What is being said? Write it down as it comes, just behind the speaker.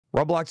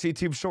Roblox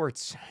YouTube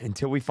Shorts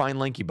until we find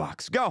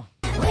LankyBox. Go.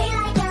 We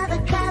like all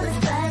the colors,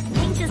 but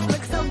pink just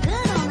looks so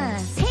good on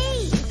us.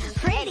 P,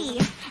 pretty,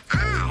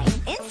 I,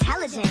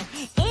 intelligent,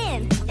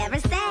 N, never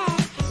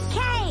sad,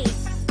 K,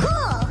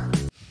 cool.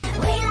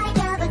 We like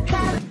all the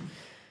colors.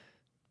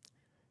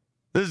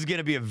 This is going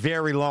to be a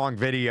very long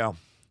video,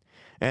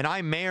 and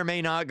I may or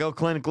may not go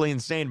clinically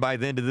insane by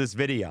the end of this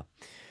video.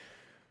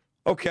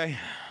 Okay.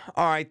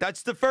 All right.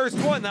 That's the first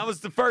one. That was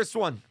the first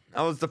one.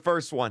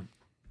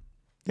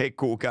 Hey,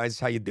 cool guys.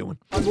 How you doing?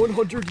 I'm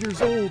 100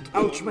 years old.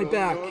 Ouch, my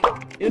back.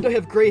 And I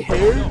have gray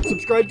hair.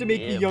 Subscribe to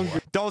make me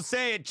younger. Don't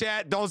say it,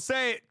 chat. Don't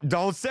say it.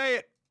 Don't say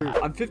it.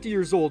 I'm 50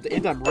 years old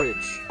and I'm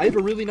rich. I have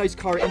a really nice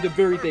car and a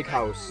very big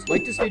house.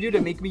 Like this video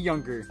to make me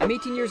younger. I'm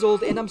 18 years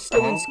old and I'm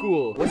still in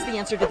school. What's the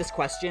answer to this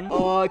question?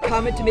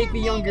 Comment to make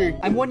me younger.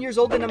 I'm 1 year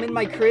old and I'm in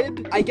my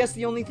crib. I guess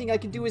the only thing I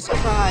can do is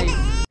cry.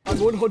 I'm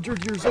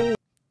 100 years old.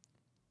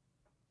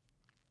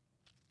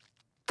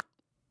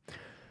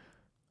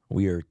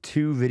 We are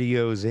 2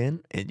 videos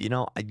in, and you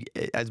know,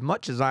 as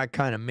much as I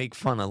kind of make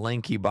fun of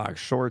LankyBox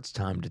shorts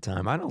time to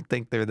time, I don't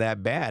think they're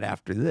that bad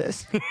after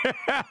this.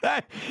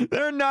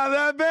 They're not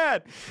that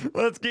bad.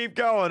 Let's keep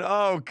going.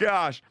 Oh,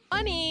 gosh.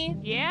 Honey,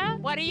 yeah?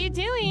 What are you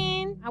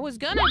doing? I was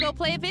gonna go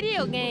play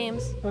video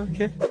games.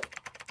 Okay.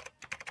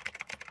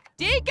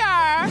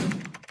 Dinker!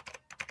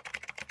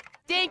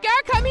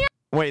 Dinker, come here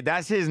Wait,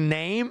 that's his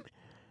name?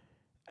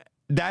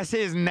 That's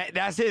his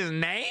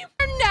name?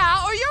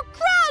 now or you're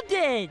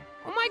grounded!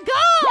 Oh my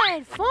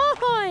god!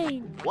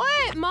 Fine!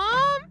 What,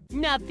 Mom?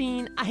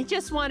 Nothing. I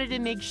just wanted to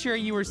make sure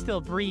you were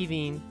still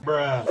breathing.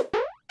 Bruh.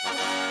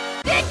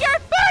 Dinker,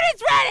 food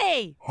is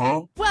ready!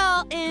 Huh?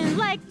 Well, in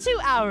like 2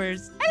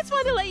 hours. I just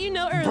wanted to let you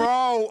know early.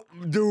 Bro,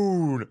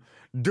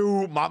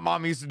 dude, my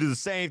mom used to do the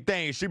same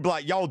thing. She'd be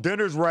like, yo,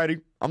 dinner's ready.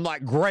 I'm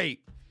like,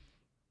 great.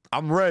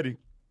 I'm ready.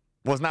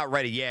 Well, it's not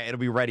ready yet. It'll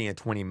be ready in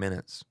 20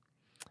 minutes.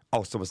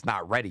 Oh, so it's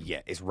not ready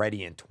yet. It's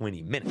ready in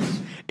 20 minutes.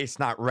 It's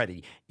not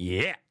ready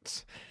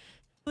yet.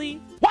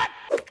 What?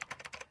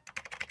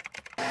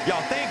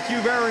 Y'all, thank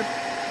you very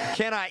much.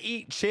 Can I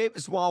eat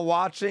chips while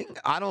watching?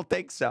 I don't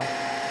think so.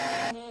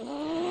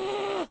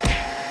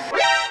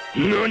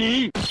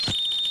 Nani?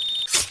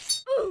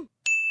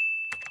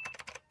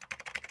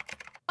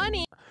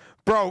 Honey.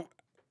 Bro,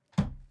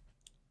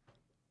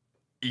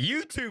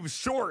 YouTube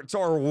shorts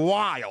are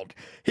wild.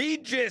 He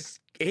just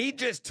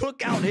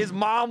took out his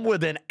mom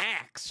with an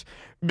axe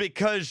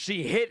because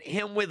she hit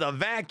him with a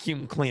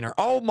vacuum cleaner.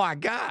 Oh my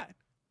God.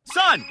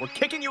 Son, we're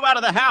kicking you out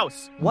of the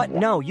house. What?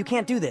 No, you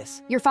can't do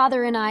this. Your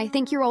father and I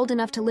think you're old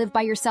enough to live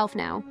by yourself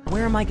now.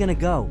 Where am I gonna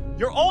go?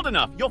 You're old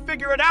enough. You'll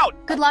figure it out.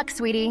 Good luck,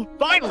 sweetie.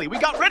 Finally, we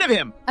got rid of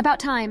him. About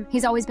time.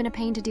 He's always been a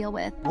pain to deal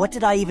with. What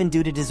did I even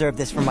do to deserve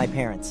this from my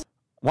parents?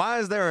 Why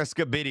is there a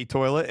skibidi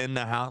toilet in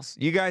the house?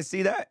 You guys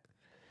see that?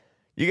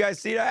 You guys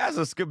see that?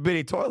 That's a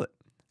skibidi toilet.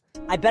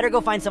 I better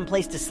go find some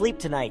place to sleep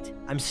tonight.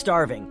 I'm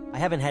starving. I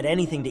haven't had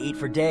anything to eat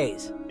for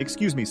days.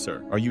 Excuse me,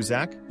 sir. Are you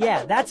Zach?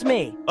 Yeah, that's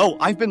me. Oh,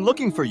 I've been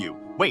looking for you.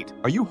 Wait,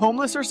 are you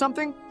homeless or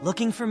something?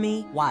 Looking for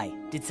me? Why?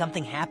 Did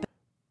something happen?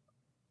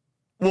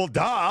 Well,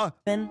 duh.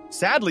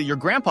 Sadly, your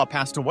grandpa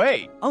passed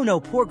away, Oh no,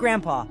 poor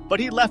grandpa.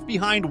 but he left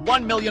behind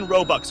 1 million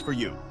Robux for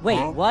you. Wait,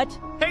 what?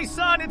 Hey,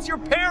 son, it's your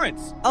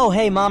parents. Oh,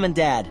 hey, Mom and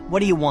Dad.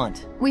 What do you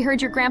want? We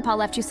heard your grandpa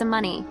left you some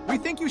money. We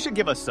think you should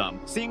give us some,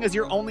 seeing as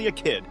you're only a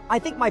kid. I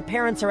think my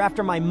parents are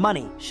after my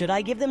money. Should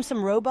I give them some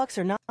Robux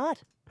or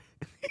not?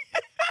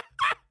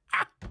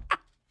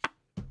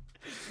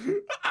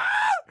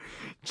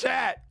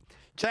 Chat,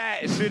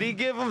 should he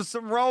give him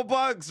some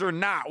Robux or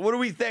not? What are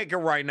we thinking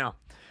right now?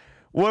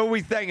 What are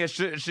we thinking?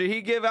 Should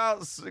he give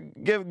him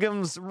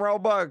some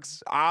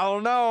Robux? I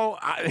don't know.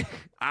 I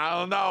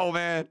don't know,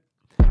 man.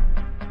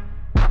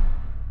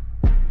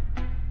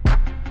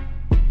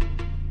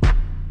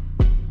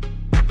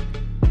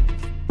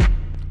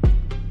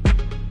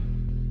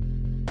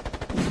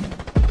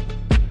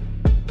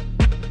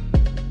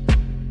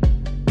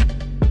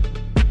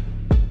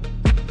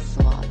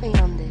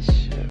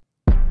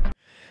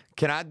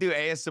 Can I do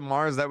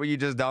ASMR? Is that what you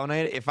just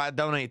donated? If I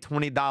donate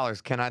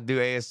 $20, can I do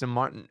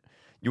ASMR?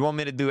 You want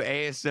me to do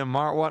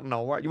ASMR? What?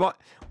 No, what? You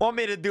want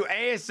me to do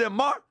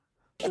ASMR?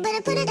 You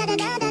better put it down.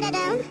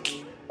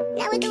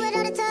 Now we do it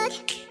all the talk.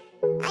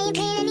 I ain't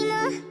paying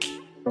anymore.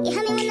 You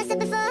heard me when I said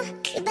before.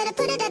 You better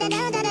put it down.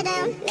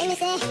 Make me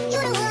say, you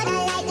the one I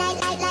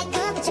like.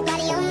 Come on, put your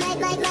body on, might.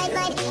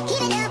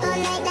 Keep it up all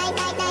night.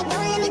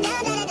 Don't let me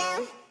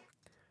down.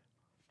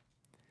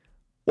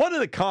 What are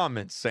the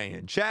comments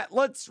saying, chat?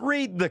 Let's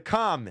read the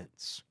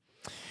comments.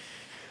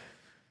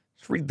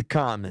 Let's read the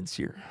comments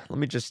here. Let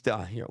me just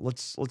here.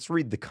 Let's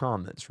read the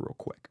comments real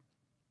quick.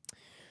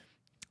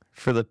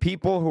 For the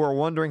people who are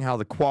wondering how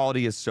the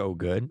quality is so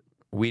good,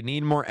 we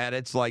need more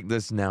edits like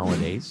this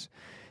nowadays.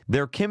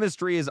 Their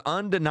chemistry is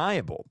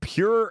undeniable,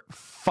 pure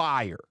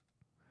fire.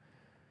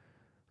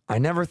 I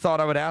never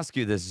thought I would ask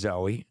you this,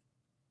 Zoe,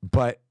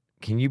 but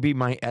can you be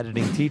my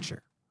editing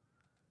teacher?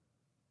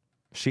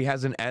 She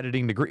has an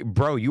editing degree.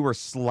 Bro, you were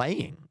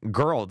slaying.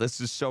 Girl, this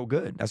is so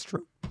good. That's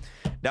true.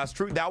 That's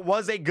true. That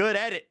was a good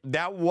edit.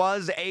 That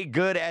was a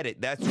good edit.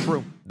 That's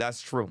true.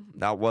 That's true.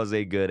 That was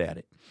a good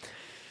edit.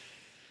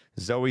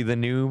 Zoe the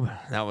noob,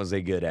 that was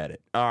a good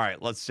edit. All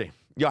right, let's see.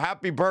 Yo,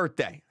 happy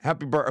birthday.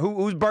 Happy birthday.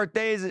 Whose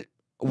birthday is it?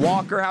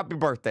 Walker, happy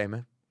birthday,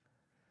 man.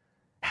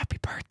 Happy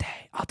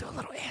birthday. I'll do a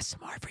little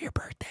ASMR for your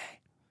birthday.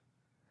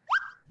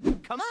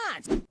 Come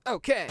on.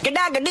 Okay.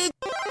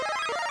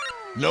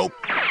 Nope.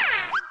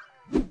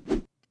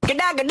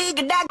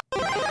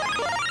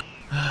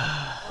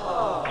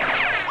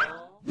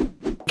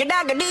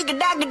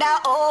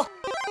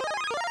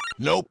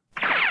 Nope.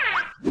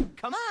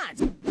 Come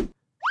on.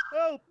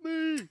 Help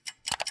me.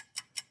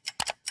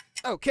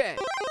 Okay.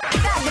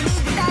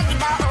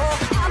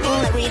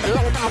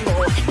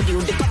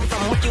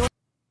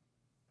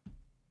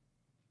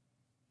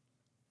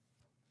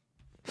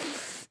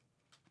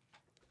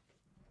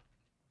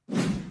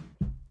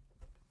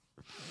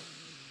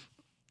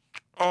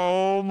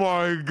 Oh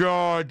my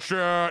God,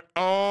 chat.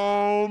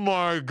 Oh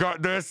my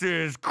God. This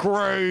is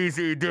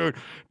crazy, dude.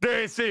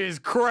 This is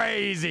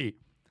crazy.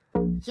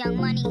 Young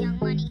money, young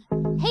money.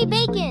 Hey,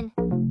 Bacon,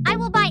 I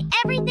will buy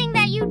everything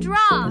that you draw.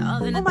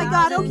 Oh my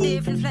God, okay.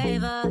 Different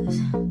flavors.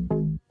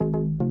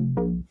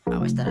 I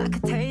wish that I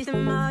could taste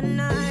them all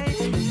night.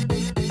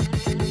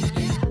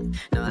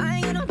 No, I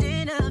ain't got no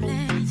dinner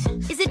plans.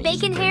 Is it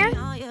bacon hair?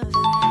 I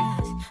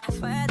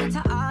swear that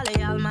to all of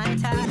y'all my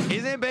time.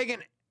 Isn't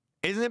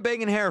it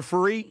bacon hair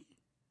free?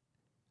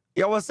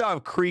 Yo, what's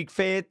up, Creek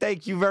fan?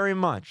 Thank you very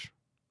much.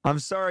 I'm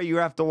sorry you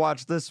have to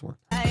watch this one.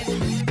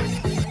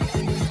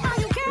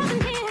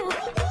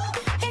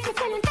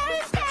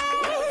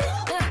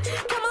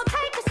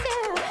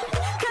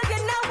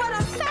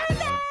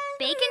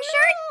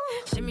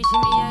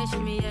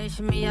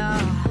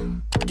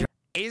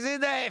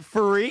 Isn't that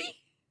free?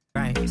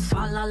 Right.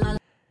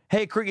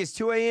 Hey, Creek, it's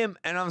 2 a.m.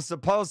 and I'm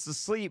supposed to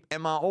sleep,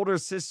 and my older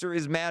sister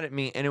is mad at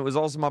me, and it was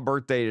also my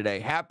birthday today.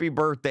 Happy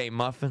birthday,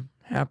 Muffin.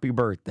 Happy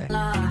birthday.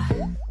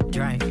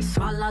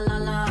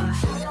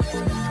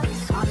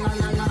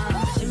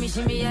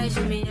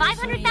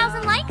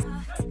 500,000 likes?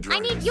 I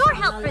need your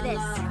help for this.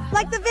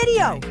 Like the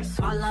video.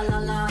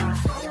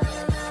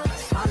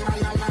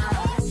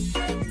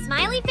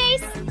 Smiley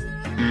face?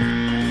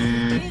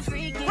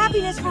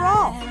 Happiness for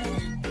all.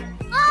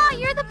 Oh,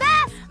 you're the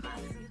best.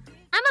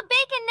 I'm a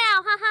bacon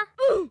now, haha.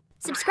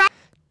 Subscribe.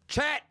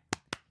 Chat.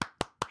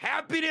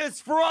 Happiness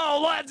for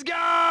all. Let's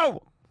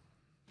go.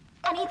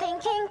 Anything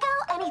can go,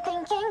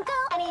 anything can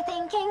go,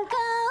 anything can go.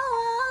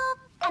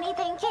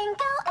 Anything can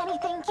go,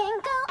 anything can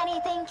go,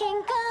 anything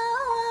can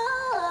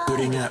go.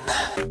 Booting up,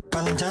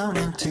 falling down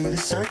into the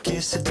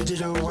circus, a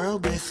digital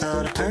world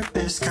without a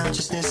purpose.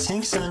 Consciousness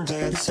sinks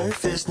under the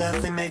surface,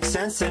 nothing makes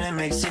sense and it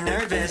makes you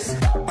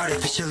nervous.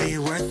 Artificially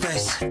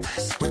worthless,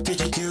 what did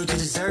you do to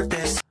deserve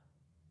this?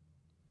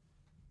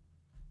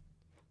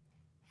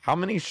 How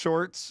many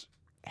shorts?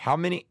 How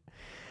many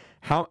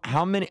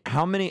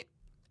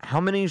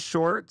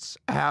shorts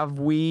have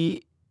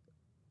we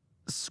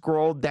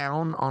scrolled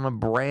down on a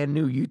brand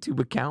new YouTube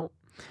account?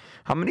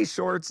 How many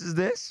shorts is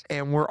this?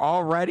 And we're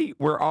all. What?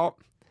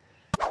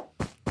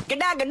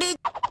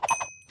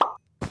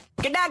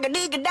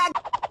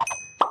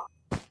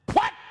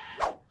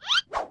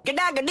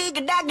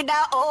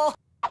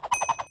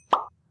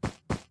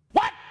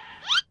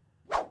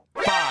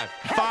 What?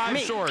 Five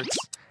shorts.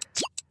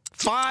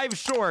 5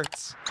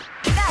 shorts.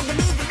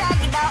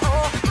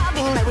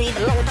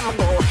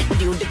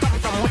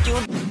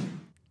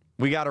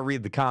 We gotta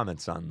read the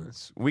comments on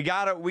this. We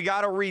gotta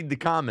read the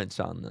comments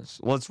on this.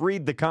 Let's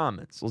read the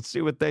comments. Let's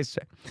see what they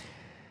say.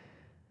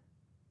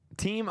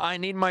 Team, I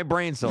need my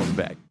brain cells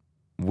back.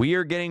 We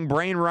are getting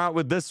brain rot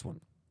with this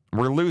one.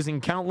 We're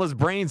losing countless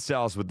brain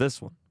cells with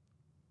this one.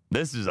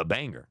 This is a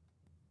banger.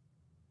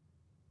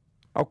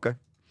 Okay.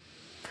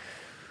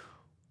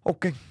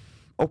 Okay.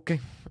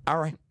 All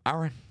right.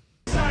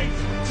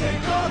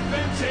 Take off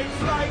and take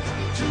flight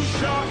to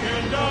shock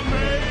and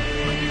amaze.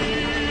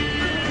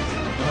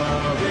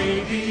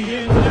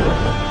 Radiant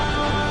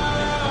nights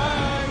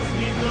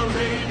need the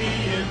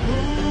radiant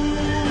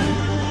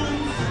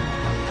moon.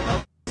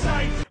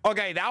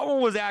 Okay, that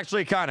one was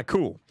actually kind of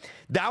cool.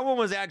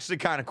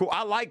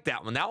 I like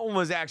that one. That one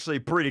was actually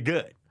pretty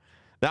good.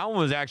 That one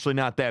was actually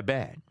not that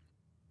bad.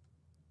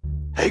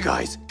 Hey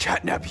guys,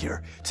 Catnap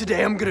here.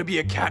 Today I'm gonna be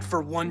a cat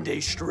for 1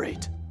 day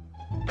straight.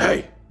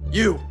 Hey,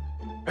 you.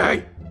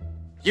 Hey,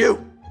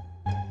 you.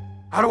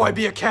 How do I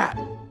be a cat?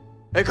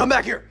 Hey, come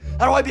back here.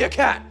 How do I be a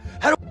cat?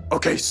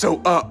 Okay,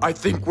 so, I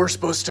think we're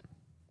supposed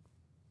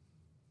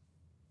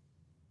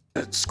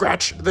to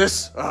scratch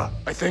this,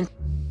 I think.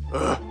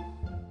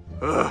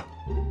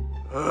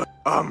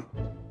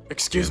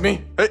 Excuse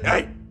me?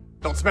 Hey,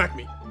 don't smack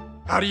me.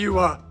 How do you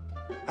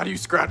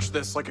scratch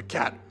this like a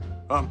cat?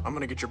 I'm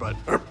gonna get your butt.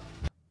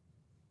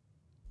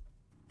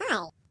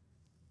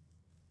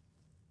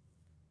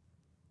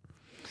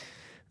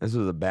 This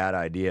was a bad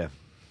idea.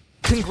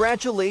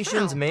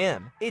 Congratulations,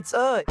 ma'am. It's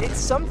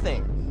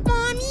something.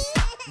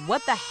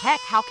 What the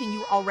heck? How can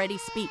you already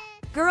speak?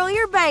 Girl,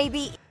 your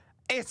baby.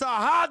 It's a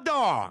hot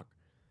dog.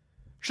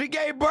 She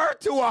gave birth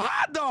to a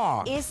hot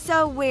dog. It's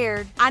so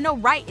weird. I know,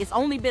 right? It's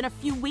only been a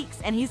few weeks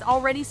and he's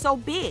already so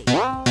big.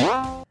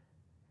 That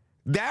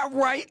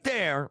right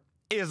there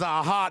is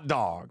a hot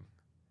dog.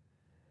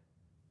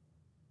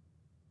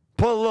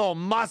 Put a little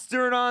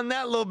mustard on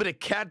that, a little bit of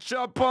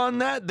ketchup on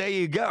that. There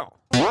you go.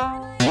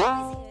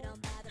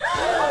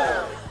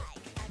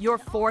 Your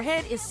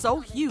forehead is so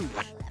huge.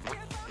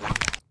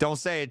 Don't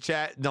say it,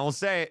 chat. Don't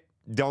say it.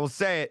 Don't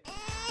say it.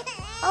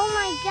 Oh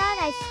my god,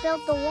 I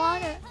spilled the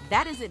water.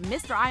 That is it,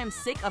 mister. I am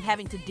sick of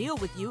having to deal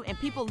with you and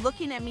people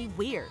looking at me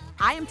weird.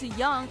 I am too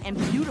young and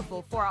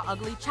beautiful for an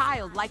ugly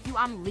child like you.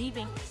 I'm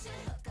leaving.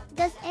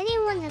 Does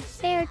anyone have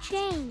spare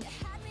change?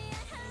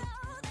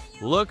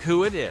 Look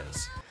who it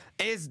is.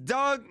 It's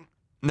Doug.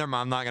 Never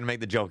mind, I'm not going to make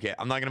the joke yet.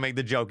 I'm not going to make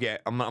the joke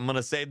yet. I'm going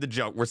to save the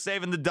joke. We're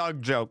saving the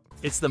Doug joke.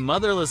 It's the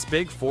motherless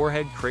big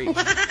forehead creep.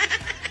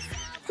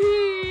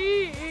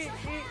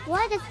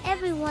 Why does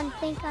everyone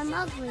think I'm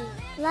ugly?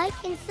 Like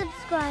and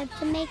subscribe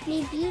to make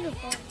me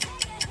beautiful.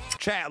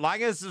 Chat,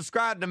 like and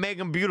subscribe to make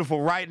him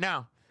beautiful right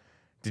now.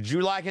 Did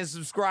you like and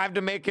subscribe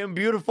to make him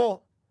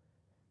beautiful?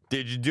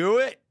 Did you do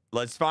it?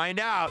 Let's find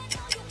out.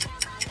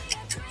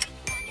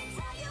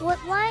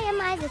 Why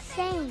am I the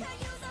same?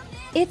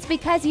 It's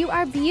because you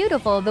are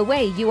beautiful the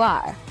way you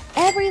are.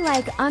 Every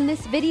like on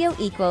this video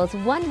equals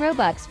 1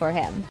 Robux for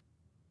him.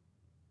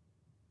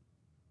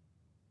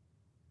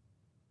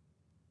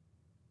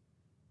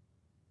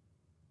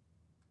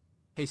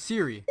 Hey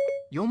Siri,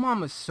 your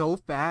mama's so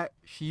fat,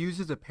 she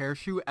uses a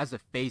parachute as a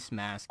face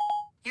mask.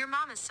 Your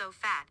mom is so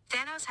fat,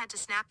 Thanos had to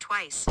snap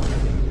twice.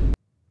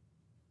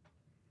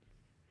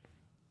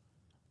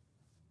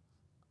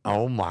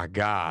 Oh my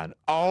God.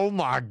 Oh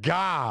my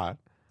God.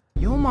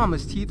 Your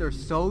mama's teeth are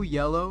so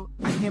yellow,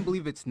 I can't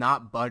believe it's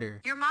not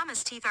butter. Your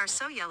mama's teeth are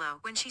so yellow,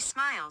 when she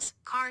smiles,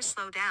 cars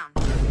slow down.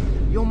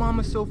 Your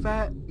mama's so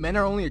fat, men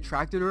are only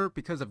attracted to her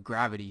because of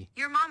gravity.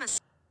 Your mama's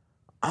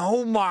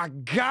oh my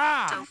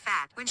God. so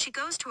fat, when she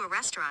goes to a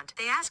restaurant,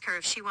 they ask her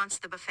if she wants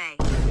the buffet.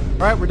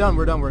 Alright, we're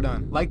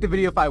done. Like the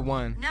video if I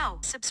won. No,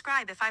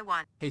 subscribe if I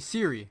want. Hey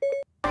Siri.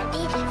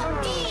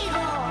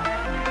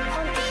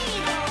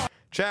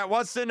 Chat,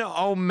 what's an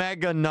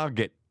Omega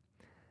Nugget?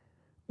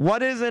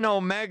 What is an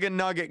Omega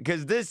Nugget?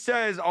 Because this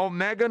says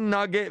Omega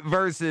Nugget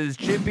versus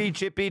Chippy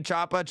Chippy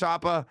Choppa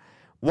Choppa.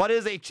 What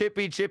is a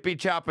Chippy Chippy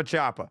Choppa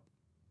Choppa?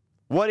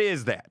 What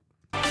is that?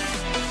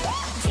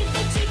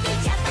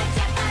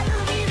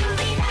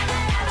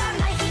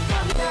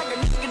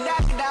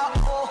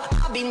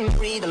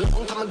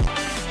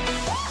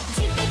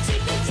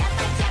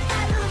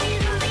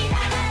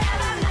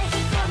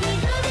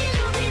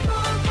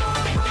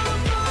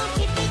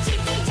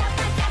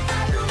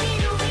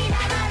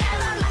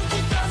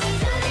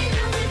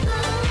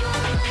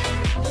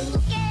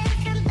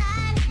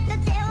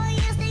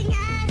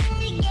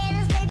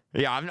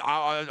 Yeah,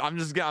 I'm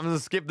just gonna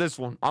skip this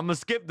one. I'm gonna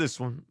skip this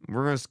one.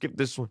 We're gonna skip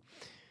this one.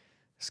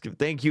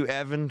 Thank you,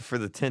 Evan, for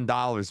the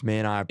 $10,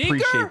 man. I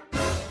appreciate it.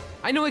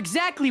 I know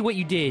exactly what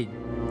you did.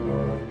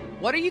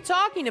 What are you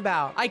talking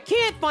about? I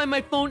can't find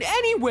my phone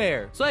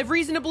anywhere, so I have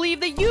reason to believe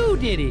that you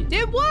did it.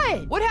 Did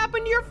what? What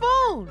happened to your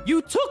phone?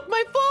 You took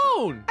my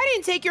phone. I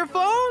didn't take your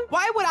phone.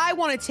 Why would I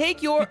want to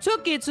take your... You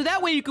took it so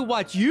that way you could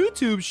watch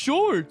YouTube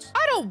shorts.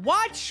 I don't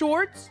watch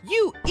shorts.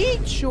 You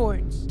eat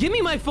shorts. Give me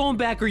my phone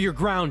back or you're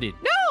grounded.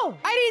 No,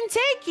 I didn't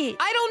take it.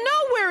 I don't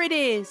know where it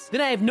is.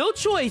 Then I have no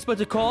choice but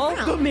to call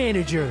the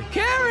manager.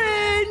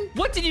 Karen!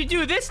 What did you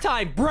do this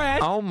time,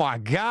 Brad? Oh my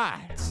God.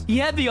 He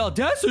had the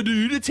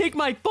audacity to take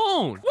my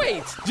phone.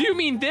 Wait, do you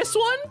mean this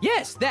one?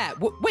 Yes, that.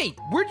 Wait,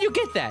 where'd you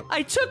get that?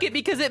 I took it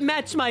because it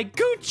matched my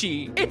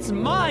Gucci. It's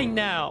mine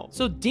now.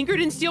 So Dinker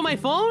didn't steal my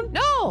phone?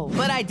 No,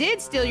 but I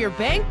did steal your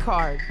bank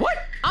card. What?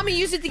 I'm gonna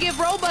use it to give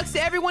Robux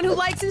to everyone who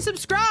likes and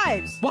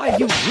subscribes. Why,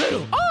 you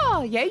little.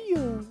 Oh, yeah,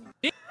 you.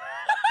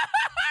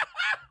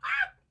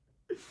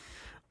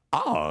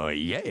 Oh,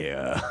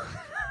 yeah.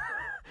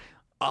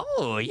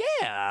 Oh,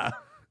 yeah.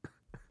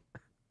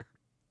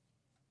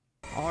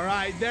 All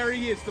right, there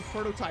he is, the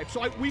prototype.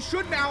 So we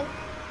should now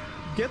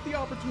get the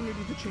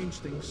opportunity to change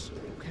things,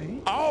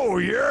 okay? Oh,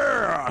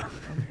 yeah.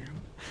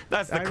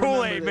 That's the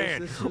Kool-Aid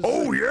man.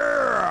 Oh,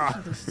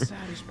 yeah.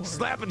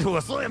 Slap into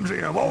a Slim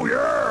Jim. Oh,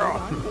 yeah.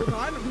 Hold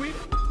on.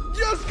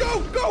 Yes,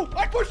 go.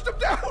 I pushed him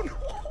down.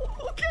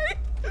 Okay.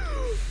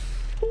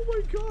 Oh,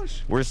 my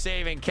gosh. We're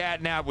saving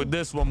Catnap with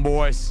this one,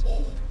 boys.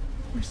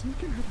 He's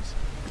looking at us.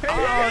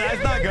 Hey,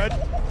 that's not good.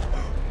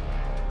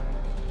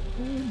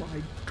 Oh,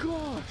 my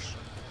gosh.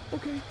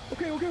 Okay. All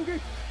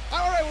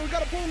right, well, we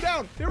gotta pull him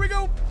down. Here we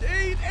go.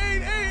 Eight.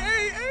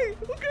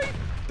 Okay.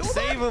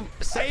 Save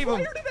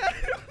him.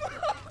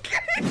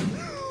 Okay.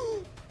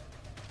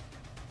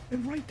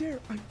 And right there,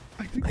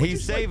 I think he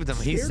saved him.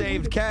 He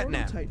saved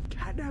Catnap.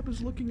 Catnap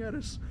is looking at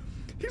us.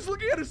 He's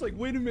looking at us like,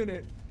 wait a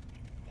minute.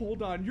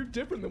 Hold on, you're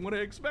different than what I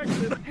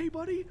expected. Hey,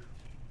 buddy.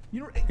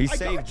 You know,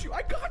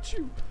 I got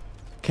you.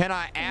 Can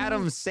I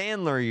Adam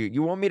Sandler you?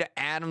 You want me to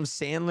Adam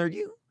Sandler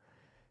you?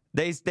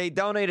 They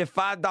donated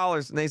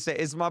 $5 and they say,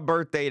 it's my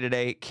birthday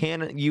today.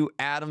 Can you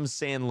Adam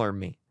Sandler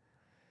me?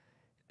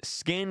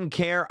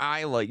 Skincare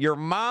Isla. Your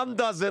mom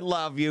doesn't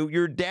love you.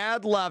 Your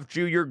dad left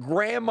you. Your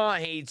grandma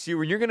hates you.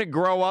 And you're going to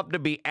grow up to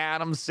be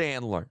Adam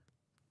Sandler.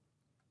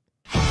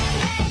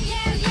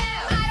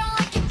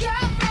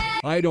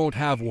 I don't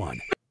have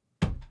one.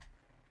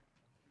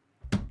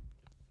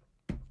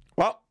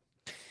 Well,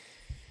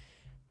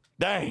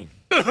 dang.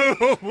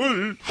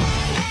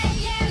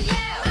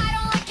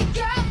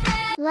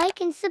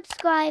 Like and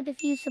subscribe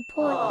if you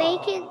support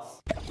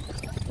Bacons.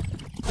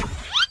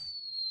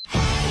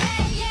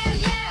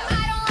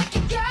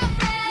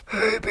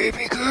 Hey,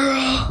 baby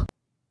girl.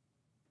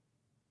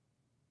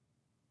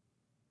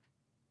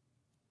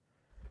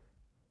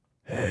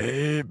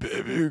 Hey,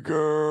 baby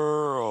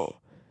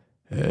girl.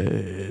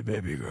 Hey,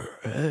 baby girl.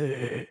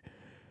 Hey.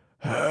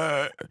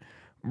 Hey.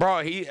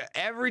 Bro,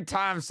 every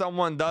time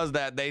someone does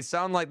that, they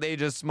sound like they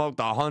just smoked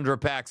 100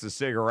 packs of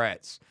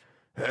cigarettes.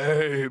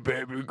 Hey,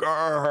 baby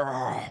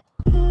girl.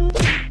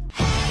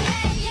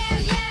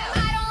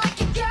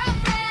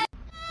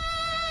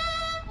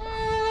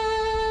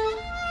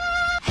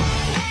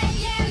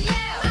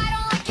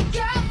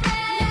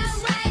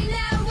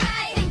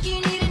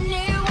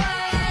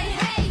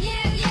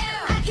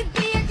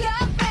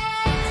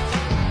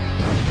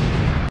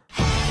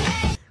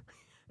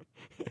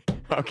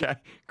 Okay,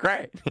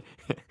 great.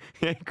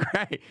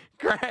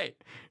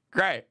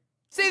 Great.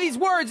 Say these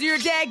words or your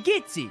dad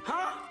gets it.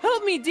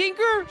 Help me,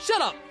 Dinker.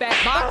 Shut up, fat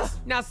box.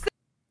 Now say...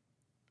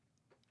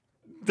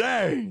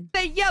 Dang.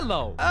 Say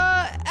yellow.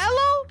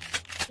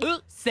 Hello?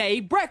 Say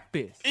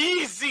breakfast.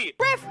 Easy.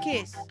 Breath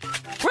kiss.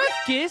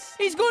 Breath kiss?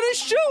 He's gonna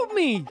shoot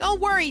me. Don't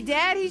worry,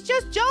 Dad. He's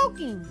just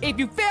joking. If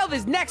you fail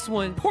this next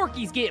one,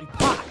 Porky's getting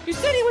popped. You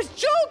said he was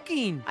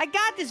joking. I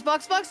got this,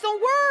 Fox.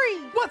 Don't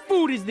worry. What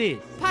food is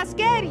this?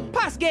 Paschetti.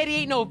 Paschetti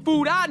ain't no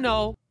food I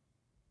know.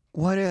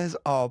 What is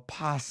a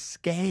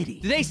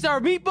paschetti? Do they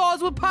serve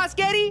meatballs with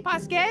paschetti?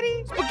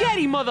 Paschetti?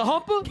 Spaghetti, mother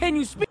humper. Can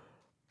you speak?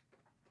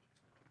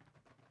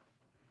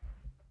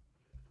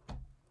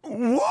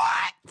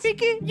 What?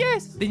 Speaking?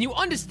 Yes. Then you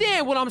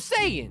understand what I'm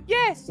saying.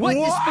 Yes. What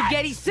does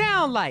spaghetti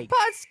sound like?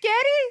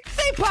 Paschetti?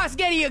 Say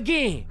paschetti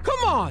again.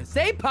 Come on,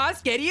 say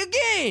paschetti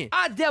again.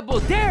 I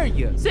double dare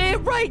you. Say it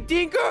right,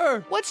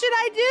 Dinker. What should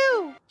I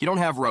do? You don't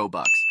have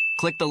Robux.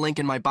 Click the link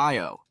in my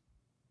bio.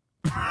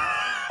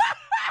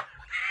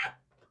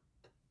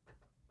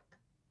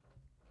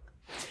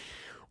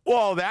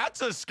 Well,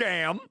 that's a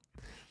scam.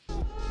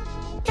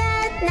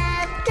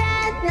 Catnap,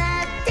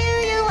 do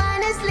you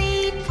wanna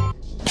sleep?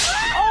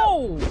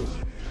 Oh!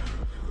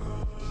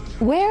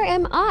 Where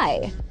am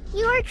I?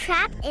 You're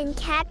trapped in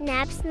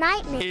Catnap's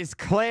nightmare. Is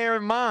Claire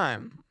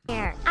mine?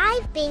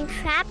 I've been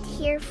trapped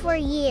here for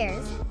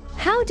years.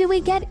 How do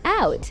we get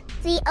out?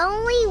 The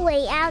only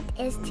way out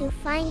is to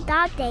find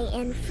Dog Day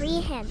and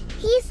free him.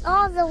 He's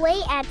all the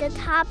way at the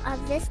top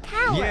of this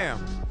tower. Yeah.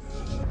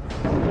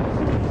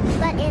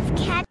 But if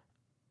Cat...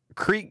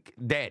 Creek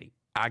Daddy,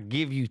 I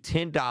give you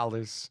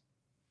 $10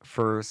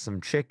 for some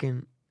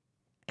chicken.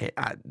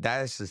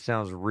 That just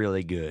sounds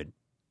really good.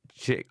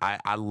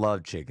 I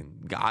love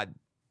chicken.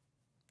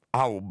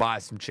 I will buy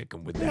some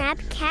chicken with that. Nap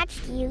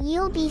catched you,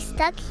 you'll be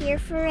stuck here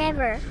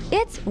forever.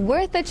 It's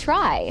worth a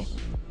try.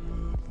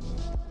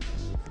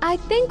 I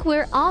think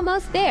we're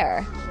almost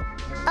there.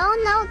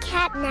 Oh no,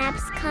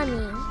 Catnap's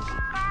coming.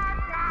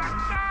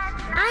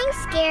 I'm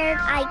scared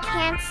I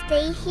can't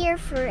stay here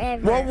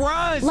forever. Well,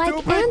 run, Like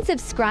stupid. and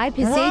subscribe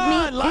to save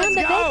me Let's and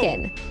the go.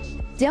 bacon.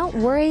 Don't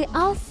worry,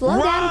 I'll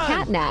slow down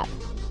Catnap.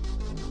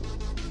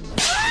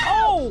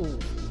 Oh!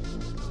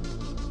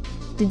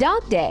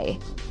 Dog Day.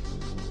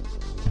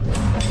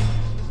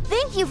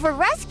 Thank you for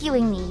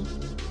rescuing me.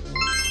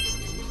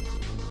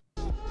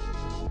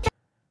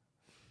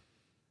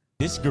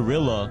 This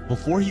gorilla,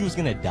 before he was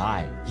gonna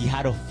die, he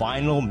had a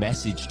final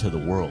message to the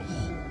world.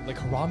 Like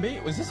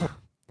Harambe? Was this a...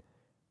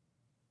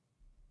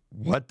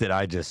 What did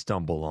I just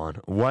stumble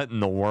on? What in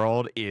the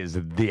world is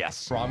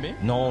this?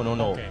 Harambe? No.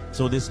 Okay.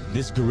 So this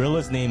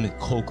gorilla's name is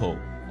Coco.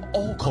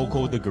 Oh,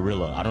 Coco the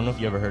gorilla. I don't know if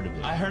you ever heard of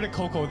it. I heard of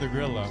Coco the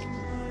gorilla.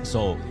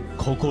 So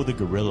Coco the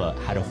gorilla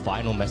had a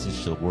final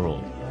message to the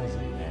world.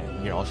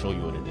 And here, I'll show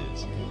you what it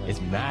is.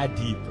 It's mad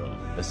deep, bro.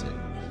 Listen.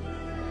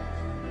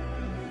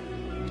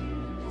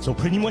 So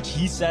pretty much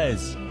he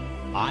says,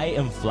 I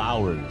am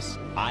flowers.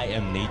 I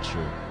am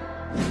nature.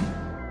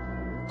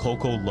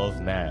 Coco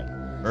love man.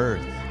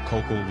 Earth.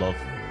 Coco love.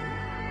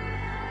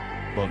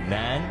 But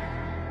man,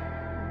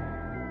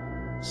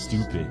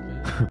 stupid.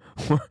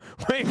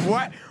 Wait,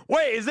 what?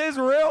 Wait, is this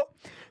real?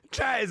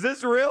 Chat, is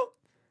this real?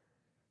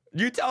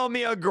 You telling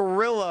me a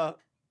gorilla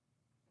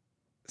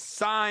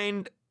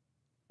signed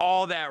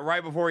all that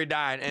right before he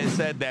died and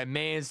said that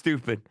man's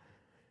stupid?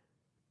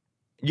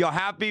 Yo,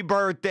 happy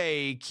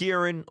birthday,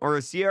 Kieran or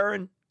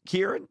Kieran?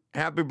 Kieran,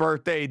 happy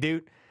birthday,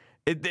 dude.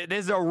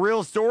 This is a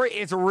real story.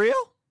 It's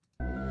real.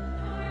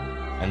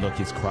 And look,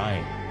 he's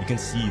crying. You can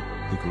see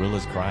the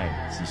gorilla's crying.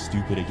 He's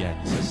stupid again.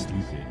 He says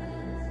stupid.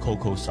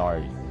 Coco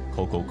sorry.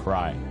 Coco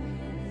cry.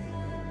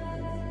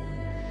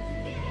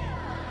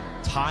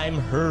 Time,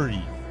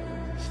 hurry.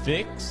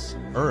 Fix,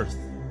 Earth.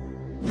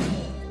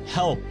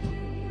 Help,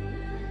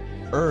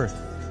 Earth.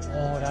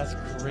 Oh, that's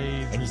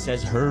crazy. And he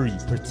says, hurry,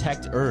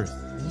 protect Earth.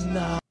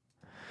 No.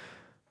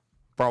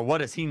 Bro, what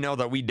does he know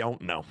that we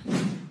don't know?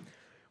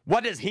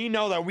 What does he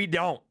know that we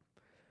don't?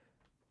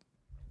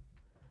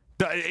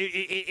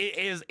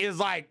 Is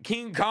like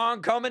King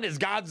Kong coming? Is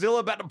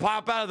Godzilla about to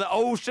pop out of the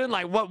ocean?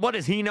 Like, what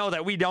does he know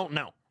that we don't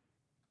know?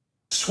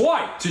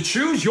 Swipe to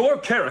choose your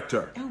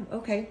character. Oh,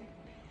 okay.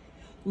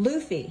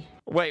 Luffy.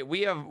 Wait,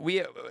 we have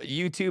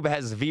YouTube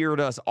has veered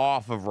us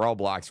off of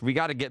Roblox. We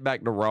got to get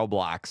back to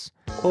Roblox.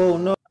 Oh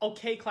no.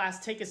 Okay,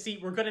 class, take a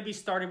seat. We're gonna be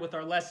starting with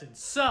our lesson.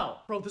 So,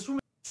 bro, this room,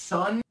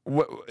 son.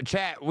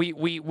 Chat, we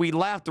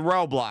left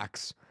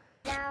Roblox.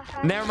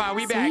 Never mind,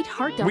 we back.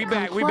 Sweetheart, don't we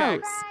back. come We back.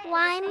 close.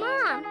 Why,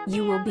 Mom?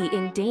 You will be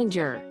in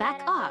danger.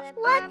 Back off.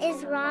 What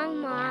is wrong,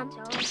 Mom?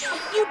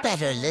 You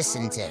better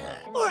listen to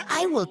her, or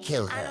I will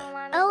kill her.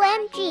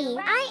 OMG,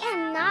 I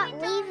am not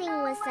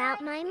leaving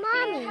without my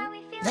mommy.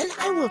 Then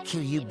I will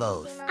kill you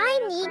both.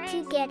 I need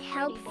to get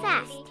help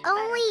fast.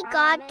 Only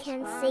God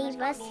can save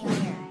us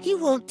here. He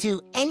won't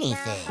do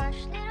anything.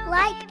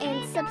 Like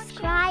and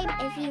subscribe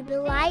if you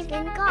believe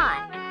in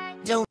God.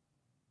 Don't.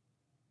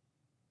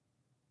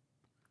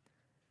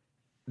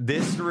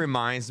 This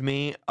reminds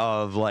me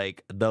of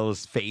like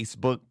those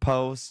Facebook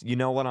posts. You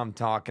know what I'm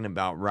talking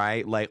about,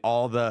 right? Like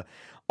all the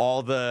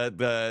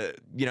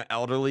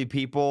elderly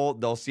people,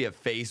 they'll see a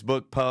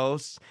Facebook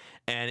post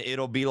and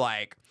it'll be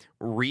like,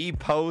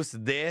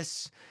 repost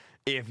this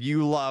if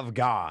you love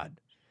God.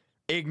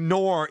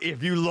 Ignore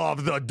if you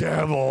love the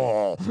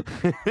devil.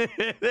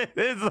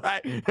 it's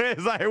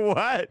like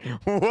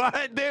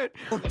what, dude?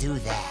 Don't do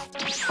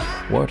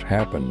that. What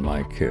happened,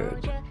 my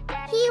kid?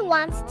 He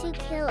wants to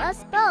kill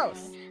us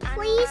both.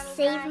 Please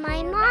save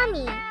my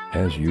mommy.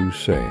 As you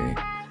say.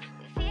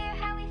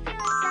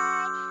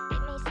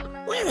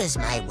 Where is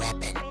my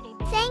weapon?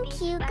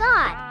 Thank you,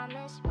 God.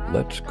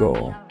 Let's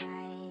go.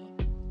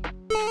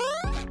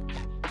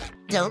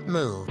 Don't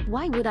move.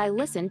 Why would I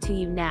listen to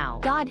you now?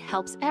 God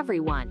helps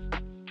everyone.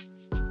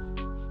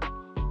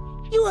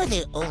 You are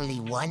the only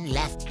one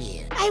left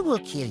here. I will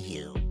kill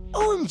you.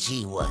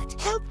 OMG, what?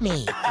 Help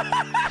me.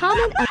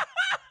 Comment.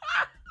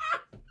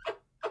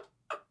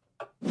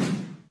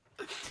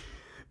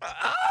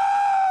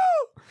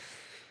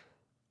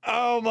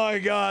 Oh my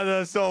God,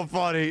 that's so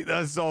funny.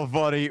 That's so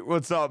funny.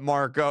 What's up,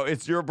 Marco?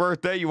 It's your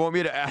birthday. You want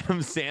me to Adam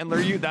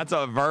Sandler you? That's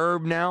a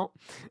verb now.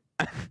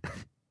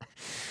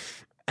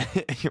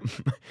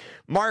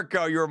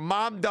 Marco, your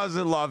mom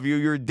doesn't love you.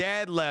 Your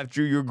dad left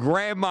you. Your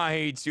grandma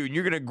hates you. And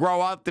you're going to grow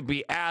up to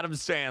be Adam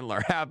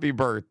Sandler. Happy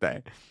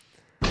birthday.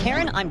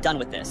 Karen, I'm done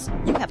with this.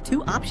 You have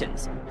two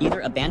options.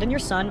 Either abandon your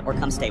son or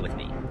come stay with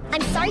me.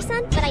 I'm sorry,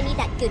 son, but I need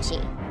that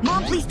Gucci.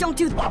 Mom, please don't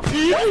do that.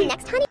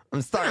 Next, honey.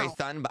 I'm sorry,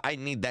 son, but I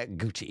need that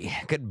Gucci.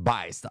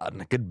 Goodbye,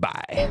 son.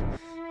 Goodbye.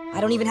 I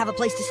don't even have a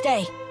place to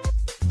stay.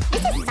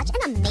 This is such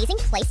an amazing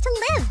place to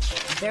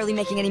live. Barely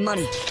making any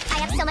money. I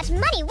have so much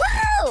money.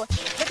 Woohoo!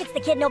 Look, it's the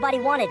kid nobody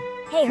wanted.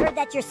 Hey, heard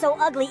that you're so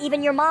ugly,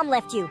 even your mom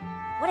left you.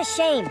 What a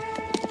shame.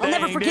 I'll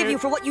never forgive you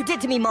for what you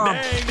did to me, Mom.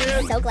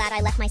 I'm so glad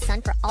I left my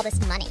son for all this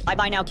money.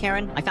 Bye-bye now,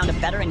 Karen. I found a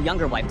better and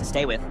younger wife to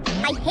stay with.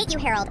 I hate you,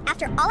 Harold,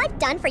 after all I've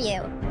done for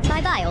you.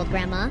 Bye-bye, old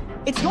grandma.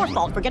 It's your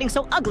fault for getting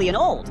so ugly and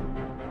old.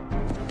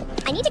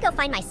 I need to go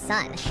find my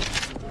son.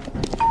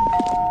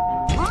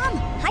 Mom!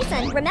 Hi,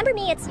 son. Remember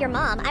me? It's your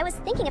mom. I was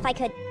thinking if I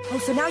could... Oh,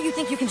 so now you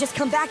think you can just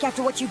come back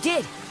after what you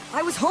did?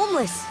 I was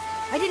homeless.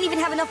 I didn't even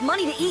have enough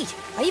money to eat.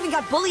 I even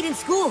got bullied in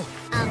school.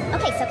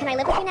 Okay, so can I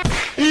live with you now?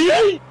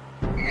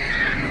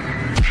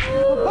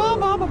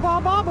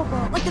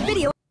 Like the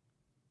video.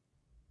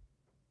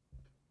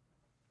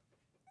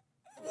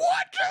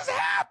 What just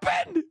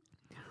happened?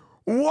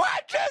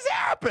 What just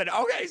happened?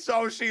 Okay,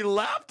 so she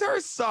left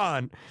her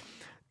son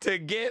to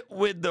get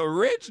with the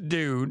rich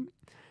dude.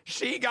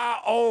 She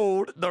got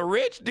old. The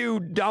rich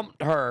dude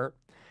dumped her.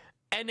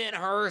 And then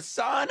her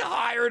son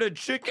hired a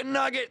chicken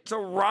nugget to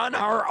run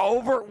her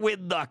over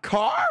with the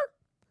car?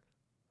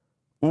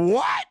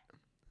 What?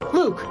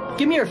 Luke,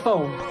 give me your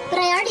phone. But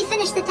I already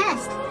finished the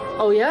test.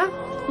 Oh yeah?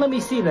 Let me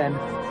see then.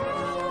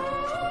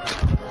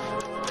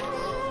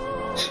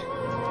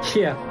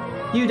 Yeah,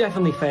 you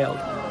definitely failed.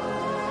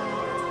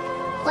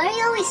 Why are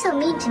you always so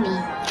mean to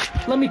me?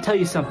 Let me tell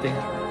you something.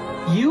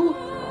 You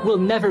will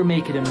never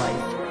make it in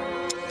life.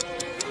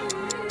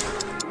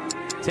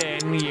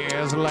 10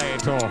 years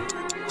later.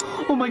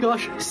 Oh my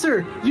gosh,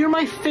 sir, you're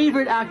my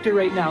favorite actor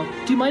right now.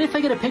 Do you mind if I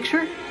get a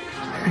picture?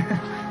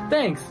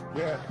 Thanks.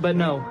 Yeah. But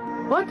no.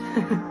 What?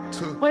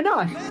 Why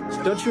not?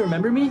 Don't you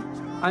remember me?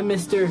 I'm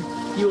Mr.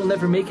 You will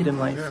never make it in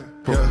life.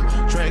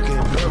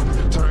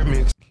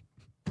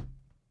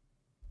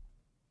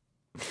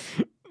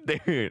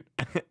 Dude.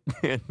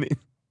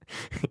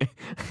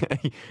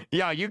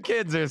 Yo, you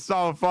kids are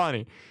so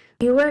funny.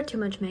 You wear too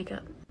much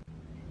makeup.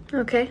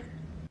 Okay.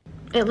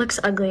 It looks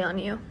ugly on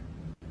you.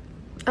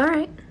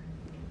 Alright.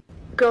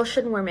 Girls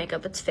shouldn't wear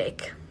makeup, it's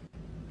fake.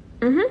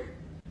 Mm-hmm.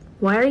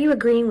 Why are you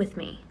agreeing with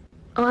me?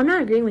 Oh, I'm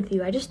not agreeing with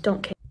you, I just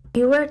don't care.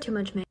 You wear too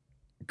much makeup.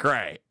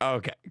 Great.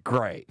 Okay.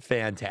 Great.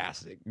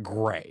 Fantastic.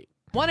 Great.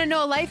 Want to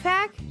know a life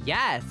hack?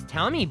 Yes,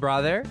 tell me,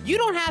 brother. You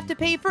don't have to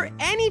pay for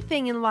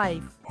anything in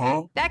life.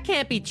 Huh? That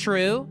can't be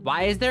true.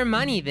 Why is there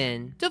money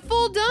then? To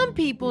fool dumb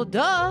people,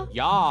 duh.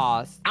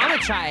 Yas. I'm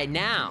gonna try it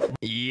now.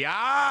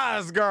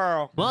 Yes,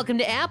 girl. Welcome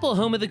to Apple,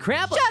 home of the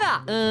crap. Shut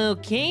up.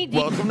 Okay.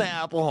 Welcome to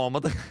Apple, home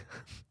of the...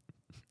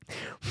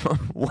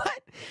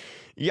 What?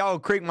 Yo,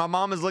 Creek, my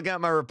mom is looking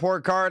at my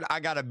report card. I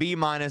got a B-.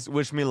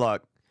 Wish me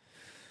luck.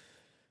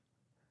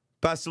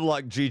 Best of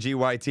luck,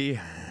 GGYT.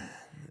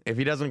 If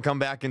he doesn't come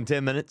back in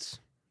 10 minutes,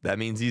 that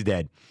means he's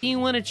dead. You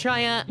want to try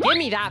a... Give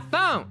me that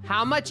phone.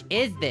 How much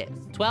is this?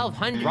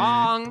 $1,200.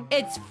 Wrong.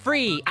 It's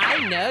free.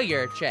 I know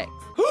your tricks.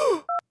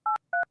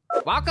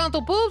 Welcome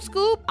to Poop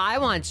Scoop. I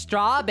want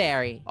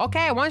strawberry.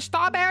 Okay, I want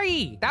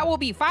strawberry. That will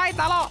be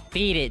 $5.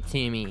 Feed it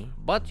to me.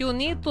 But you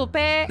need to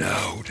pay...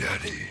 No,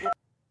 Daddy.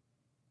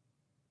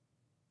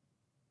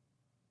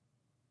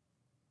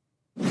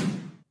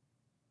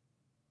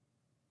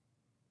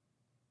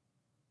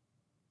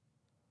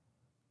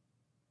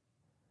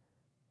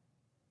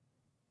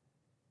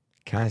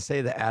 Can I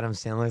say the Adam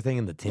Sandler thing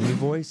in the Timmy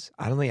voice?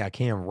 I don't think I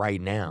can right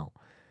now.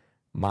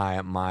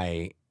 My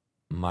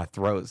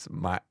throat's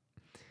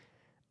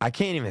I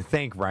can't even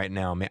think right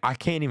now, man. I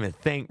can't even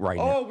think right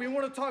now. Oh, we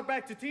want to talk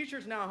back to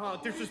teachers now, huh?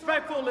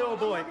 Disrespectful little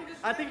boy.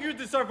 I think you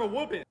deserve a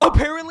whooping.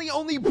 Apparently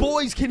only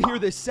boys can hear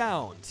this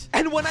sound.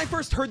 And when I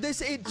first heard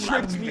this, it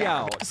tripped me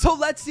out. So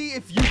let's see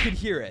if you can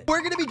hear it.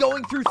 We're gonna be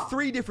going through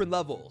 3 different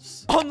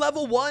levels. On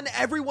level 1,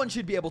 everyone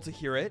should be able to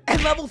hear it.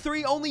 And level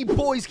 3, only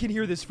boys can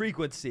hear this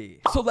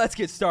frequency. So let's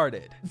get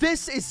started.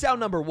 This is sound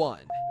number 1.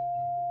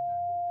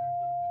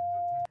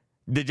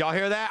 Did y'all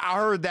hear that? I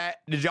heard that.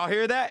 Did y'all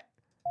hear that?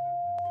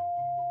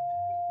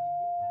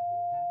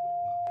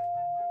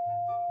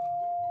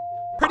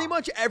 Pretty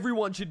much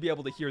everyone should be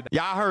able to hear that.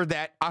 Yeah, I heard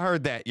that. I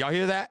heard that. Y'all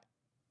hear that?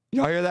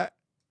 Y'all hear that?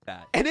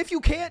 And if you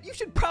can't, you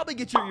should probably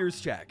get your ears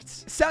checked.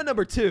 Sound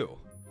number 2.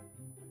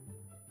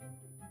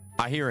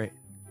 I hear it.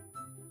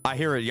 I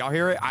hear it. Y'all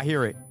hear it? I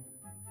hear it.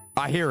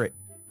 I hear it.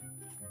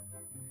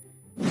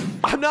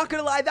 I'm not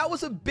gonna lie, that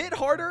was a bit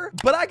harder,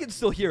 but I can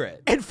still hear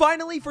it. And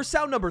finally, for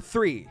sound number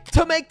 3.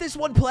 To make this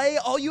one play,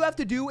 all you have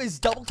to do is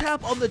double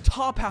tap on the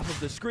top half of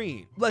the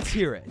screen. Let's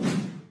hear it.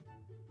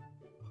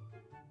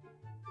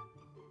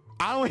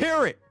 I don't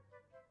hear it.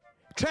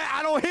 Chat,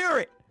 I don't hear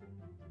it.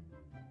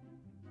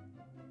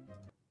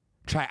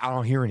 Chat, I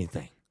don't hear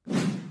anything.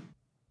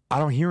 I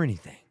don't hear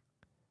anything.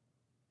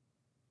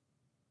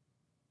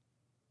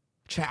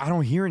 Chat, I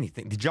don't hear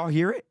anything. Did y'all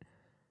hear it?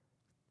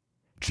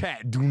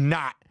 Chat, do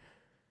not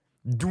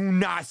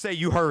say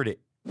you heard it.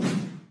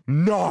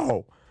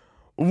 No.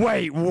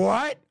 Wait,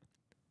 what?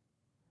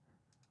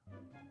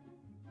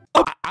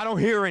 I don't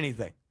hear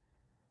anything.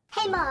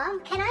 Hey,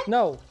 Mom, can I?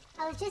 No.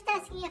 I was just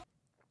asking if...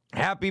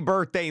 Happy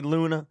birthday,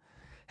 Luna.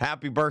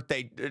 Happy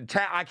birthday.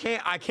 Chat, I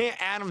can't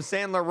Adam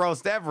Sandler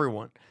roast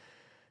everyone.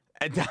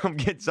 And I'm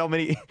getting so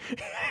many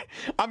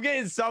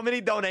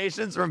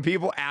donations from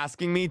people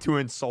asking me to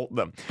insult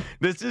them.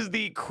 This is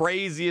the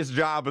craziest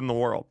job in the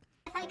world.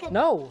 If I could...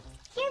 No.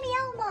 Hear me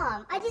out,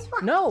 Mom. I just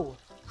want... No.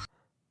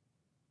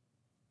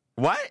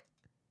 What?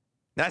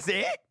 That's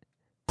it?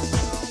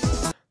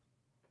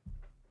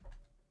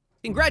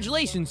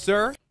 Congratulations,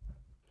 sir.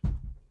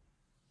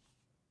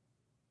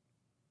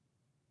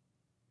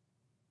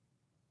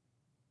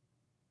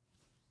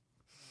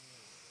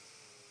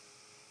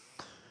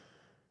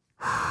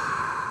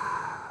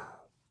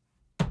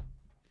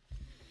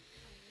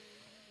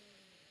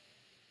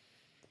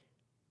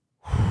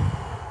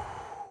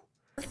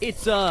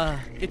 It's a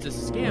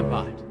scam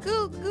bot.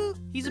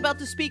 He's about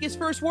to speak his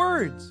first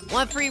words.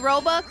 Want free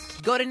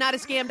Robux? Go to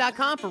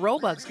notascam.com for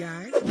Robux,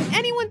 guys. Can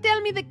anyone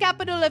tell me the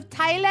capital of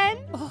Thailand?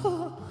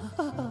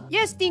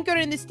 Yes, Stinker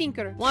and the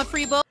Stinker. Want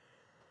free Robux?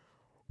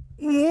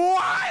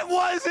 What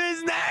was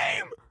his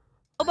name?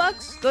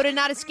 Robux? Go to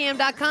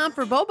notascam.com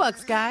for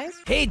Robux, guys.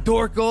 Hey,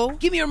 Dorko,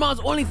 give me your mom's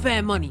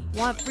OnlyFans money.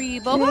 Want free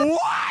Robux?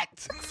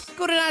 What?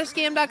 Go to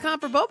notascam.com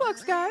for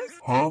Robux, guys.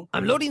 Huh?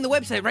 I'm loading the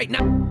website right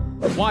now.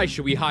 Why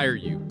should we hire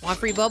you? Want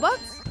free Robux?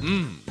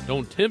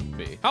 Don't tempt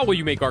me. How will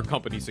you make our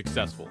company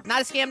successful?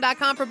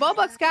 Notascam.com for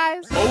Robux,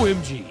 guys.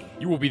 OMG,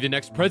 you will be the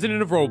next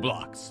president of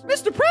Roblox.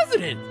 Mr.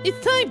 President, it's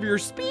time for your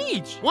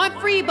speech. Want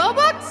free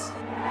Robux?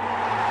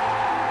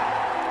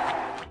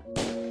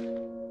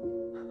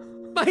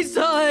 My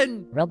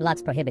son!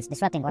 Roblox prohibits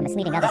disrupting or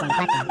misleading others on the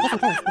platform. This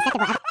includes the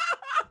second...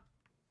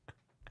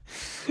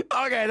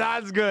 Okay,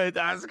 that's good.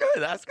 That's good.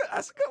 That's good.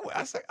 That's a good one.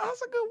 That's a good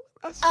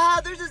one.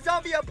 There's a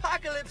zombie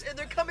apocalypse and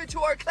they're coming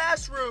to our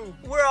classroom.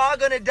 We're all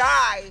gonna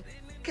die.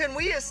 Can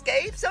we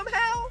escape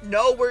somehow?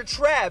 No, we're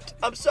trapped.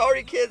 I'm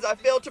sorry, kids. I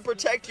failed to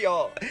protect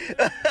y'all.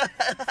 Why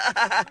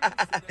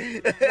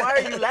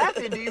are you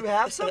laughing? Do you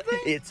have something?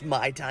 It's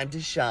my time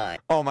to shine.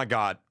 Oh my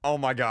god. Oh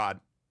my god.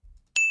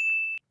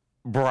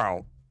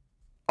 Bro.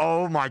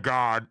 Oh my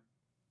god.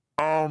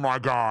 Oh my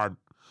god.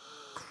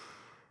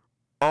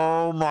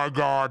 Oh my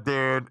god,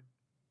 dude.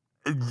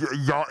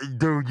 Y'all,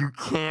 dude, you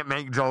can't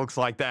make jokes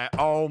like that.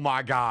 Oh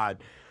my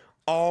god.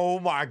 Oh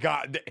my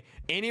God.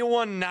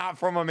 Anyone not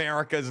from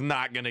America is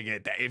not going to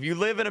get that. If you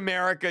live in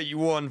America, you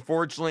will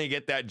unfortunately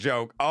get that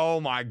joke. Oh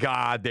my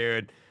God,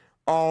 dude.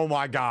 Oh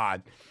my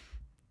God.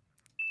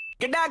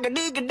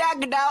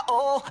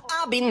 Oh,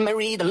 I've been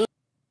married.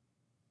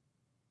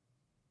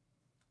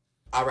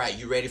 All right,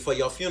 you ready for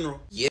your funeral?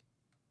 Yeah.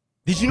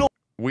 Did you know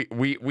we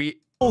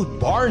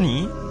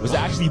Barney was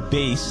actually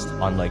based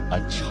on like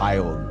a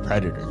child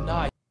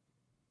predator?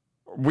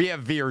 We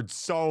have veered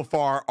so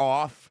far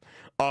off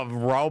of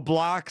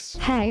Roblox.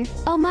 Hey,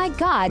 oh my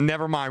God.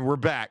 Never mind, we're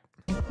back.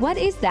 What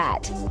is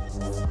that?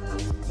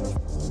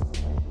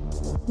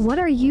 What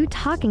are you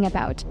talking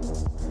about?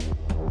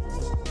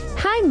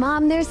 Hi,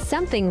 Mom, there's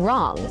something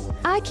wrong.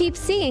 I keep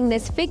seeing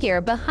this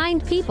figure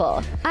behind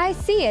people. I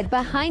see it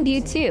behind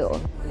you too.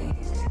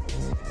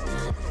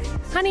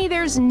 Honey,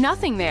 there's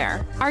nothing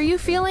there. Are you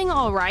feeling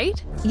all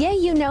right? Yeah,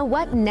 you know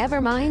what?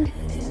 Never mind.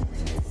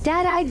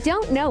 Dad, I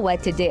don't know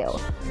what to do.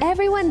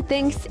 Everyone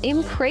thinks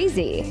I'm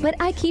crazy, but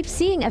I keep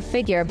seeing a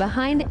figure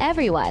behind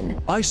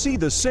everyone. I see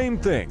the same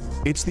thing.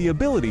 It's the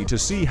ability to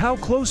see how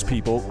close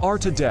people are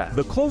to death.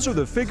 The closer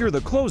the figure,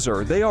 the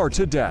closer they are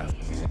to death.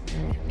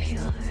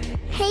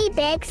 Hey,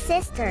 big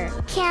sister,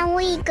 can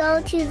we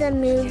go to the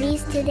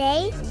movies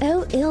today?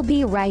 Oh, it'll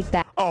be right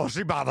back. Oh,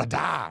 she about to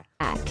die.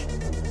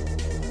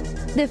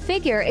 The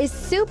figure is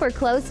super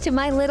close to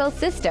my little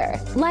sister.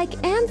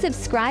 Like and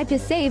subscribe to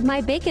save my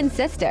bacon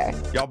sister.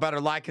 Y'all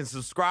better like and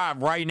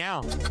subscribe right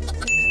now.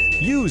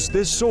 Use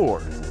this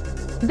sword.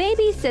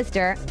 Baby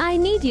sister, I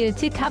need you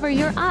to cover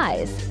your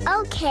eyes.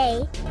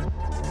 Okay.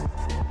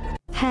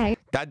 Hey.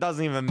 That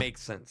doesn't even make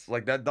sense.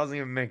 Like, that doesn't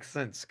even make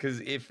sense. Because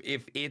if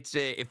it's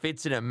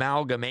an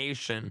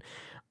amalgamation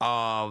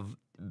of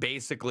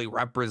basically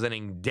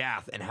representing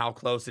death and how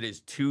close it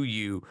is to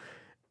you,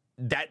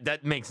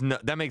 that makes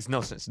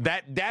no sense.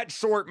 That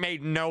short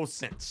made no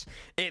sense.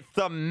 It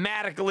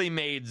thematically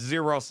made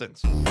zero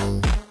sense.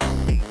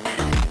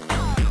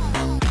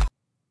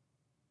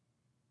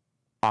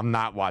 I'm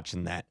not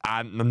watching that.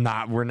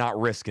 We're not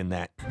risking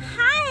that.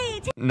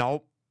 Hi.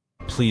 Nope.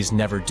 Please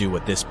never do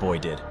what this boy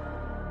did.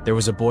 There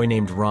was a boy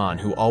named Ron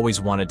who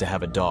always wanted to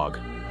have a dog,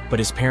 but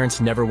his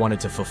parents never wanted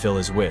to fulfill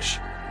his wish.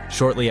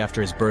 Shortly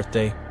after his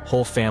birthday,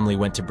 whole family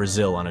went to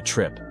Brazil on a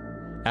trip.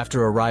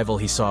 After arrival,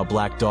 he saw a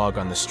black dog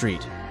on the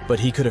street, but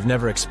he could have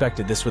never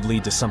expected this would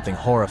lead to something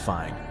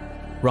horrifying.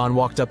 Ron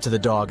walked up to the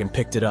dog and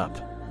picked it up,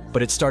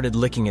 but it started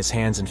licking his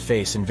hands and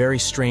face in a very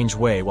strange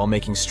way while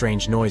making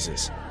strange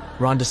noises.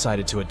 Ron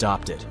decided to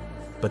adopt it,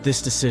 but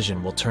this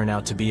decision will turn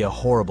out to be a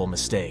horrible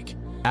mistake.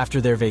 After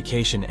their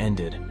vacation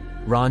ended,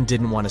 Ron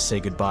didn't want to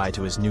say goodbye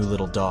to his new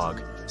little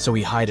dog, so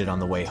he hid it on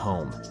the way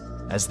home.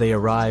 As they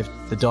arrived,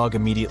 the dog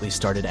immediately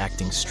started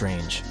acting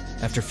strange.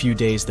 After a few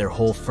days, their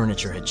whole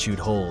furniture had chewed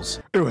holes.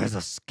 It was a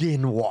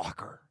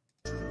skinwalker.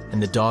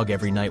 And the dog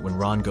every night when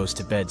Ron goes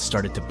to bed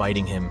started to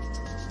biting him,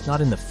 not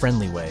in the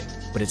friendly way,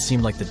 but it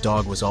seemed like the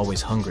dog was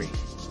always hungry.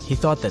 He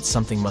thought that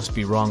something must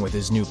be wrong with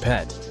his new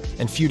pet,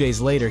 and a few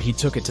days later he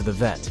took it to the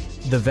vet.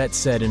 The vet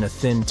said in a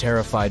thin,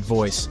 terrified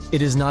voice,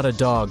 "It is not a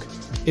dog,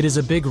 it is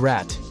a big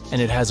rat,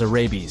 and it has a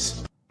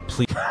rabies.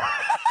 Please."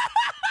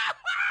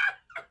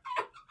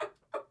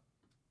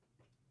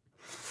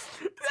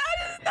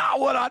 Not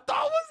what I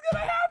thought was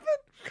gonna happen.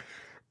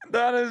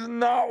 That is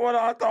not what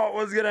I thought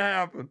was gonna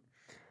happen.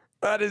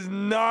 That is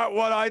not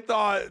what I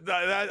thought.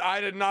 I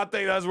did not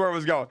think that's where it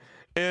was going.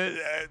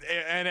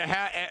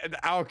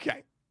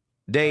 Okay.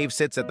 Dave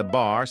sits at the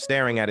bar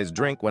staring at his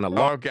drink when a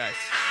long... Okay.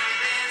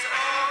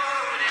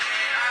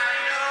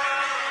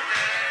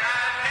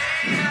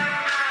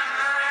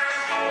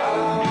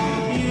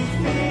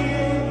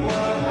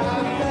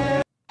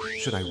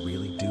 Should I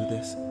really do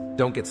this?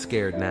 Don't get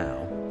scared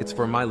now. It's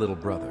for my little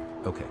brother.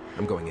 Okay,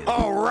 I'm going in.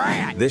 A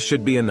rat! This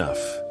should be enough.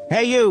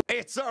 Hey, you!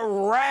 It's a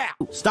rat!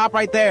 Stop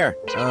right there!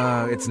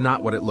 It's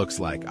not what it looks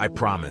like, I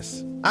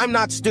promise. I'm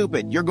not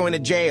stupid. You're going to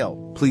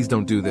jail. Please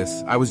don't do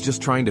this. I was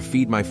just trying to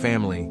feed my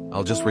family.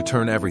 I'll just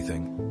return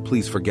everything.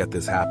 Please forget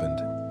this happened.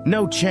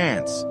 No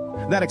chance.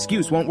 That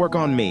excuse won't work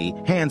on me.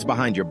 Hands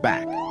behind your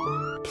back.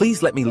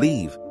 Please let me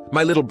leave.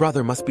 My little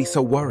brother must be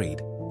so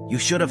worried. You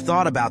should have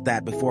thought about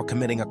that before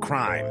committing a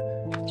crime.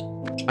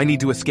 I need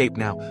to escape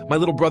now. My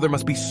little brother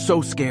must be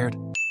so scared.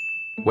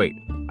 Wait,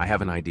 I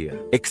have an idea.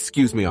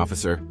 Excuse me,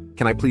 officer.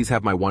 Can I please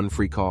have my one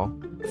free call?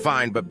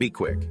 Fine, but be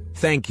quick.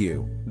 Thank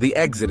you. The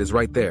exit is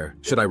right there.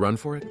 Should I run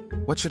for it?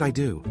 What should I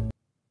do?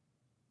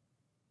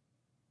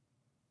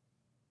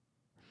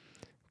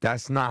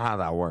 That's not how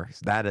that works.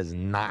 That is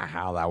not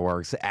how that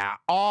works at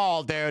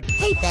all, dude.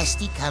 Hey,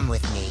 bestie, come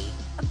with me.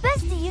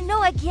 Bestie, you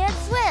know I can't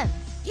swim.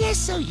 Yes,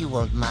 so you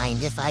won't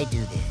mind if I do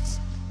this.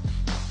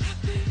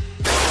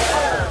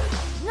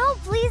 No,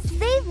 please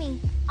save me.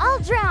 I'll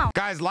drown.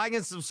 Guys, like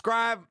and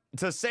subscribe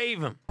to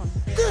save him.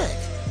 Good.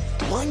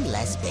 One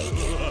less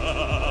bacon.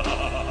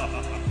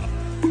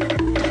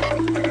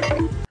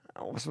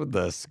 What's with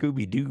the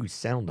Scooby-Doo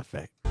sound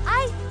effect?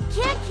 I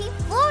can't keep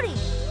floating.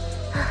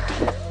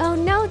 Oh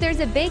no, there's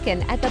a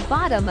bacon at the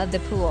bottom of the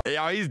pool.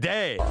 Yeah, he's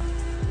dead.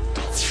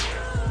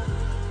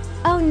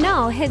 Oh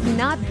no, he's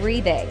not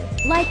breathing.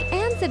 Like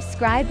and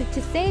subscribe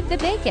to save the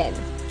bacon.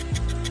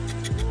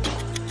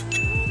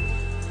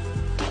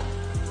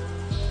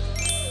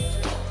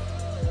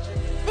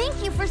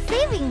 Thank you for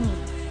saving me.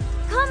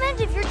 Comment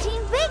if you're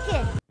Team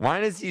Bacon. Why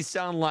does he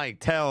sound like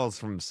Tails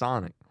from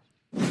Sonic?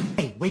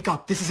 Hey, wake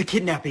up. This is a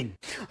kidnapping.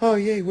 Oh,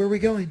 yay. Where are we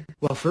going?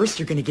 Well, first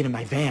you're going to get in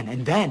my van,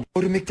 and then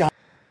go to McDonald's.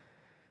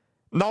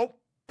 Nope.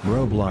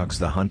 Roblox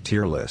The Hunt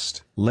tier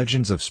list.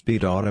 Legends of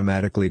Speed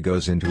automatically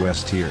goes into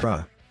S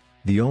tier.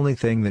 The only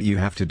thing that you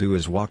have to do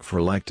is walk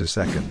for like 2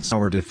 seconds.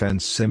 Our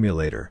defense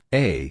simulator.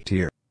 A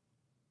tier.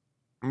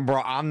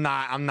 Bro, I'm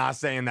not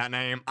saying that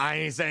name. I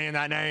ain't saying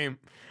that name.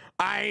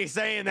 I ain't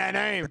saying that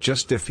name.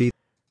 Just defeat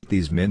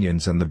these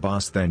minions and the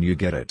boss, then you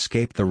get it.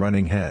 Escape the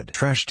running head.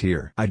 Trash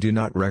tier. I do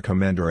not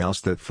recommend, or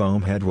else that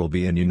foam head will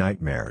be in your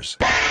nightmares.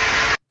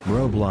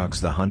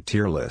 Roblox The Hunt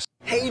tier list.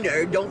 Hey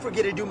nerd, don't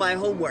forget to do my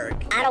homework.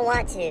 I don't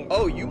want to.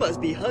 Oh, you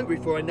must be hungry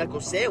for a knuckle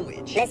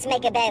sandwich. Let's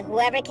make a bet.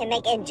 Whoever can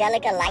make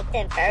Angelica like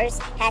them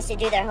first has to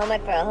do their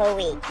homework for a whole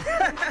week.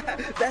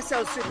 That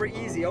sounds super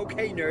easy.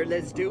 Okay, nerd,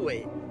 let's do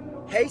it.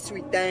 Hey,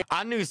 sweet thing.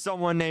 I knew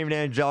someone named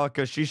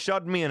Angelica. She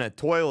shoved me in a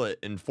toilet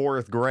in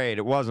 4th grade.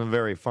 It wasn't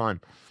very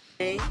fun.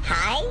 Hey.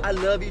 Hi? I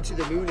love you to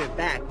the moon and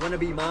back. Wanna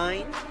be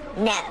mine?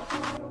 No.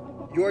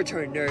 Your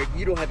turn, nerd.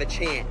 You don't have a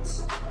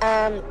chance.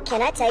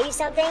 Can I tell you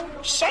something?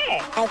 Sure.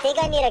 I think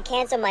I need to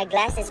cancel my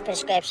glasses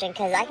prescription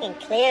because I can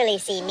clearly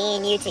see me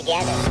and you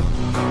together.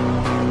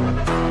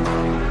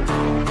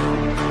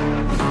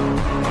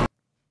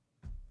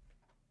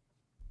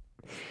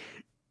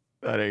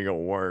 That ain't gonna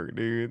work,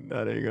 dude.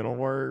 That ain't gonna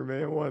work,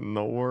 man. What in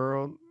the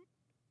world?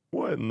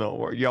 What in the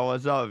world? Yo,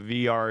 what's up,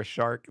 VR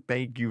Shark?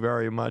 Thank you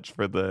very much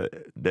for the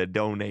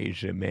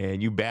donation,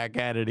 man. You back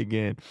at it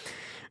again.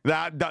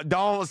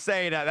 Don't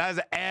say that. That's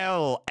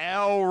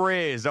L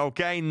Riz,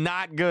 okay?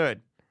 Not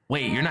good.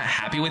 Wait, you're not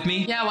happy with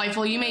me? Yeah,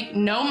 Wifel, you make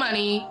no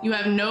money, you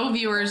have no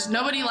viewers,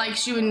 nobody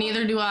likes you, and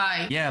neither do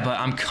I. Yeah, but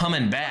I'm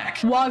coming back.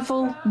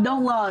 Wifel,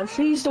 don't lie.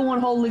 She's the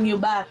one holding you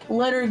back.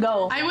 Let her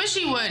go. I wish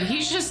he would.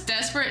 He's just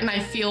desperate and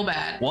I feel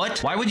bad. What?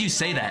 Why would you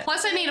say that?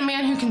 Plus, I need a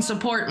man who can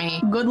support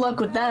me. Good luck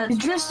with that.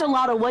 It's just a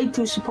lot of weight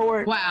to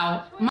support.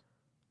 Wow.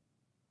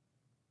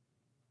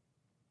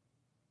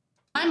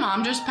 My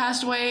mom just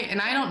passed away, and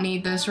I don't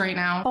need this right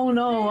now. Oh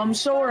no, I'm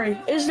sorry.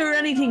 Is there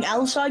anything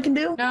else I can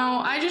do?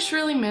 No, I just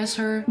really miss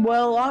her.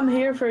 Well, I'm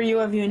here for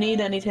you if you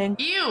need anything.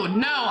 Ew,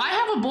 no, I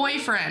have a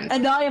boyfriend.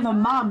 And I have a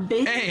mom,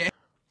 bitch. Hey.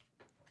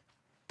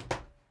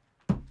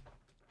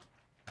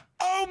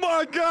 Oh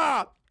my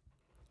God!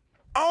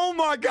 Oh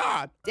my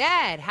God!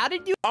 Dad, how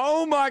did you?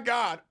 Oh my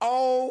God!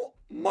 Oh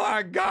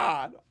my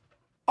God!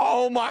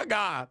 Oh my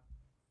God!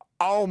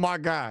 Oh my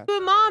God. Who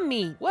mom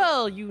me?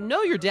 Well, you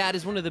know your dad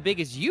is one of the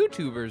biggest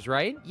YouTubers,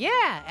 right?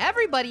 Yeah,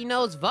 everybody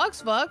knows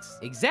Vux.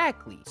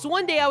 Exactly. So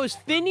one day I was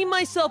fending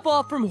myself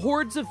off from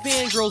hordes of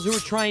fangirls who were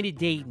trying to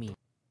date me.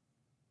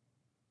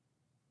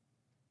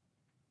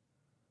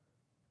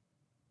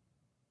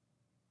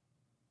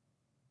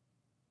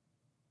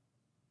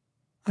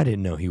 I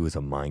didn't know he was a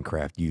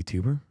Minecraft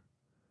YouTuber.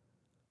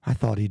 I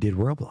thought he did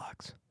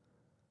Roblox.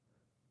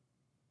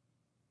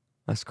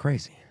 That's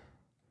crazy.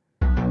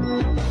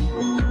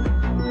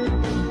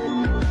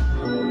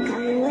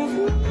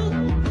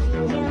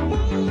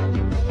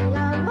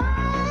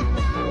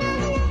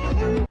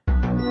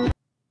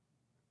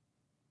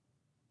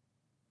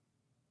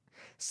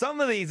 Some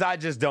of these I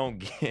just don't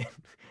get.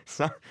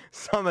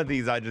 Some of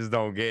these I just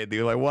don't get,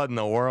 dude. Like, what in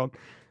the world?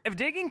 If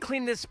they can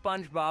clean this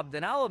SpongeBob,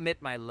 then I'll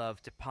admit my love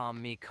to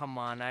Palm Me. Come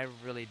on, I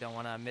really don't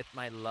want to admit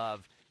my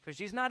love. Because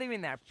she's not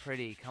even that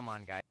pretty. Come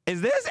on, guys. Is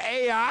this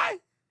AI?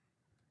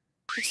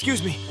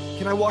 Excuse me,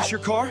 can I wash your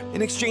car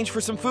in exchange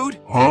for some food?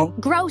 Huh?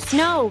 Gross,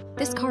 no!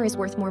 This car is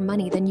worth more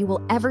money than you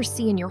will ever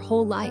see in your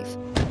whole life.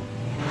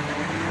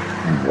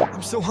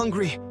 I'm so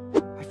hungry.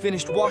 I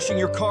finished washing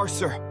your car,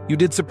 sir. You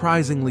did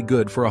surprisingly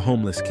good for a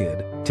homeless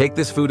kid. Take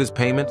this food as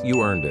payment,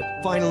 you earned it.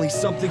 Finally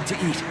something to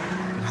eat.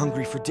 Been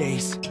hungry for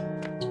days.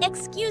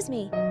 Excuse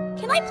me,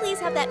 can I please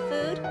have that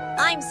food?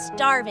 I'm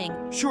starving.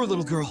 Sure,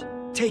 little girl.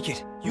 Take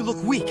it. You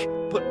look weak,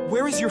 but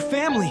where is your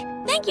family?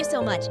 Thank you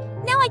so much.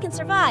 Now I can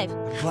survive.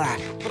 I'm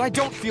glad, but I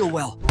don't feel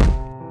well.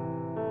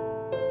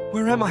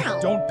 Where am I?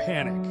 Don't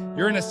panic.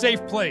 You're in a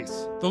safe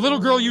place. The little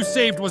girl you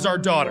saved was our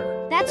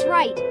daughter. That's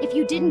right. If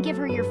you didn't give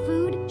her your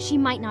food, she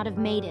might not have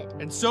made it.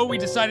 And so we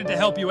decided to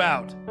help you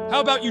out. How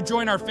about you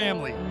join our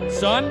family?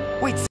 Son?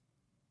 Wait.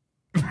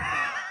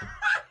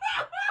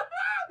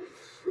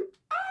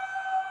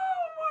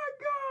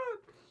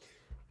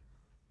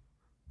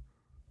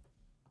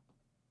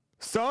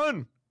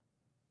 Son!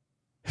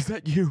 Is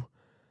that you?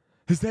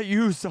 Is that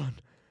you, son?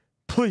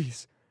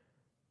 Please,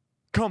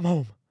 come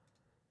home.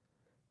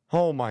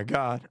 Oh my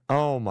God.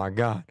 Oh my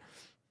God.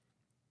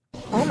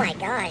 Oh my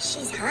gosh,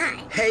 she's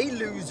hot. Hey,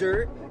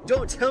 loser.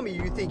 Don't tell me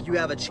you think you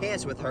have a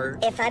chance with her.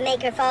 If I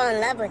make her fall in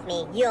love with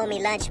me, you owe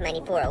me lunch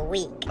money for a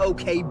week.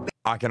 Okay,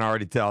 I can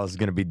already tell this is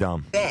gonna be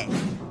dumb. bet.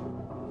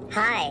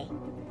 Hi.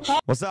 Hey.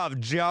 What's up,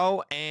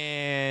 Joe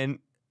and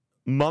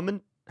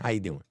Mummin? How you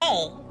doing?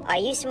 Hey, are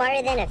you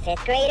smarter than a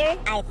 5th grader?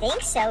 I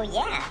think so,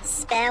 yeah.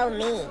 Spell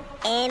me.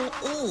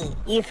 M-E.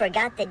 You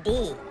forgot the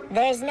D.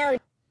 There's no...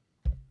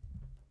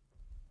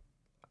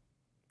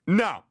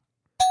 No.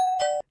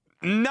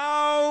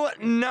 No,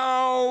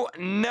 no,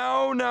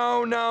 no, no,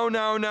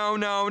 no, no,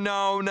 no, no,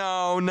 no,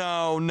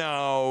 no, no,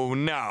 no,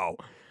 no,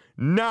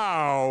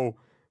 no,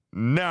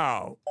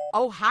 no.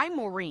 Oh, hi,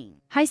 Maureen.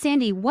 Hi,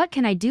 Sandy. What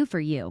can I do for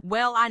you?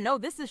 Well, I know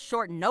this is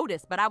short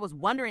notice, but I was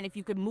wondering if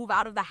you could move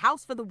out of the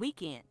house for the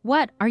weekend.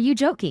 What? Are you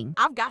joking?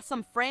 I've got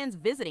some friends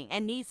visiting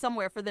and need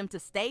somewhere for them to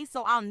stay,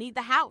 so I'll need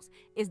the house.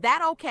 Is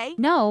that okay?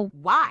 No.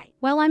 Why?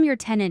 Well, I'm your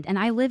tenant and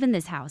I live in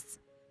this house.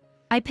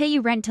 I pay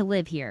you rent to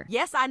live here.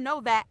 Yes, I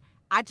know that.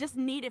 I just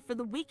need it for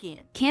the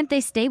weekend. Can't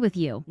they stay with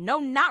you? No,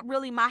 not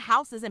really. My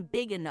house isn't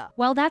big enough.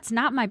 Well, that's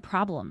not my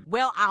problem.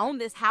 Well, I own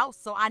this house,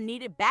 so I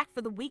need it back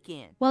for the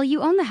weekend. Well,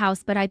 you own the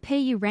house, but I pay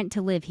you rent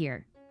to live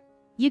here.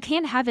 You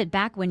can't have it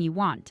back when you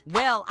want.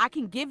 Well, I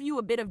can give you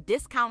a bit of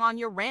discount on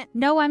your rent.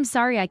 No, I'm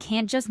sorry, I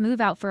can't just move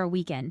out for a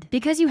weekend.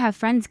 Because you have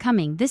friends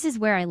coming, this is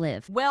where I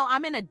live. Well,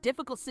 I'm in a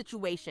difficult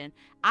situation.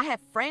 I have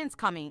friends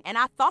coming, and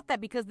I thought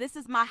that because this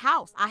is my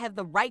house, I have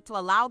the right to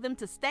allow them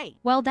to stay.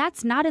 Well,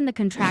 that's not in the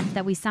contract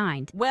that we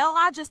signed. Well,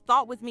 I just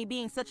thought with me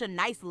being such a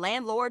nice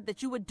landlord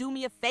that you would do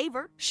me a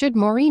favor. Should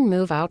Maureen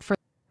move out for...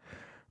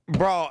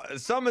 Bro,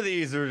 some of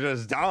these are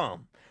just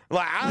dumb.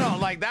 Like, I don't,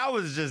 like, that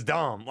was just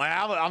dumb. Like,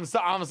 I'm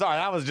sorry,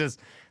 that was just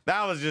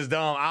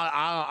dumb.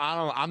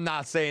 I'm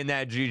not saying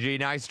that,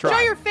 GG. Nice try. Show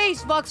your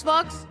face, Vox.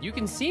 You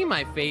can see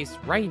my face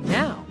right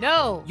now.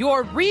 No,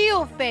 your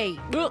real face.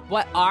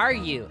 What are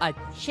you, a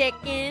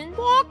chicken?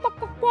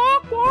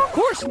 Of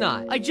course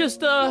not. I just,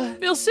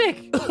 feel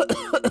sick.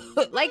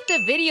 Like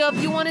the video if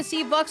you want to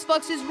see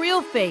Vox's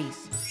real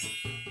face.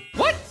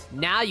 What?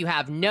 Now you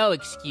have no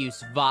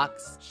excuse,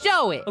 Vox.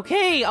 Show it.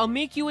 Okay, I'll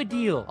make you a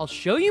deal. I'll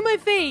show you my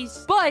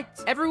face, but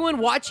everyone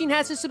watching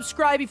has to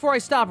subscribe before I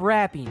stop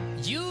rapping.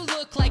 You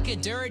look like a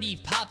dirty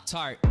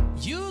Pop-Tart.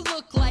 You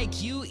look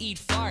like you eat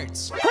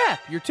farts. Crap,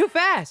 you're too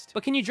fast.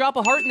 But can you drop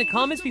a heart in the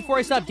comments before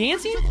I stop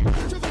dancing?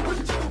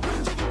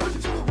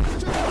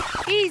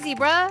 Easy,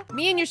 bruh.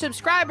 Me and your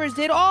subscribers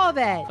did all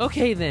that.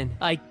 Okay then,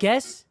 I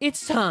guess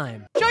it's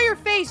time. Show your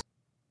face.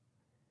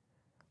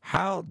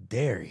 How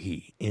dare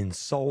he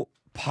insult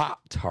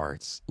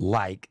Pop-Tarts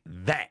like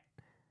that?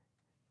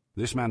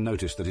 This man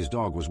noticed that his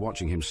dog was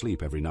watching him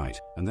sleep every night,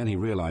 and then he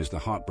realized the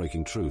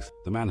heartbreaking truth.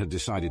 The man had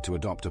decided to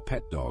adopt a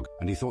pet dog,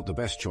 and he thought the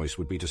best choice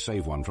would be to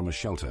save one from a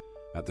shelter.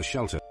 At the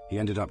shelter, he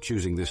ended up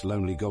choosing this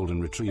lonely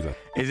golden retriever.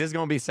 Is this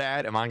gonna be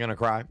sad? Am I gonna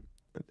cry?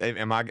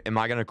 Am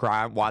I gonna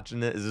cry watching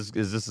this?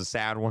 Is this a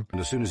sad one?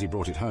 And as soon as he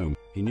brought it home,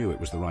 he knew it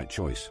was the right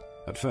choice.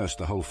 At first,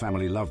 the whole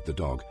family loved the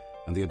dog,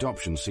 and the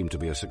adoption seemed to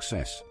be a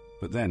success.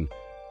 But then,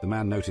 the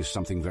man noticed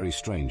something very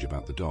strange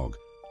about the dog.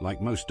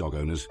 Like most dog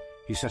owners,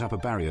 he set up a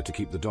barrier to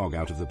keep the dog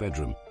out of the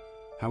bedroom.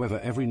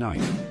 However, every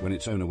night, when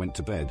its owner went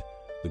to bed,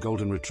 the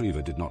golden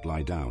retriever did not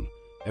lie down.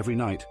 Every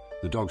night,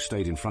 the dog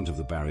stayed in front of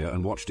the barrier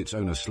and watched its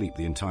owner sleep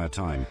the entire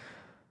time.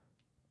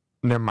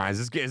 Never mind.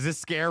 Is this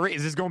scary?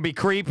 Is this going to be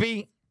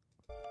creepy?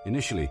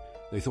 Initially,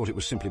 they thought it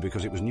was simply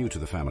because it was new to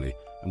the family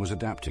and was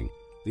adapting.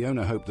 The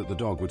owner hoped that the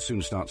dog would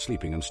soon start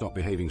sleeping and stop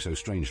behaving so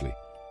strangely.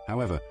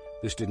 However,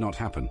 this did not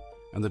happen,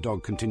 and the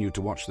dog continued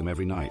to watch them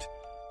every night.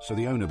 So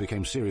the owner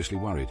became seriously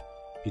worried.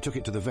 He took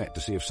it to the vet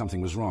to see if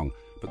something was wrong,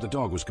 but the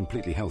dog was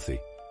completely healthy.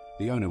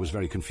 The owner was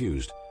very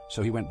confused,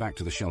 so he went back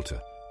to the shelter.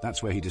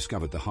 That's where he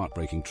discovered the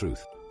heartbreaking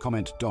truth.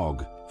 Comment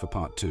dog for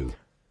part 2.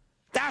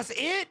 That's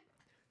it?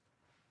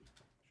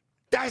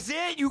 That's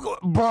it? You go,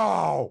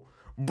 bro.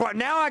 But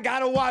now I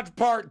gotta watch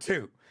part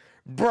 2.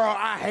 Bro,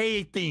 I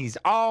hate these.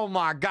 Oh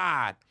my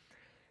God.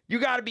 You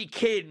gotta be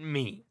kidding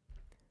me.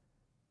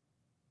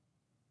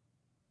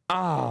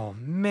 Oh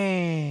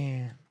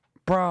man.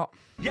 Bro.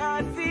 Ya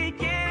si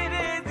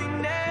quieres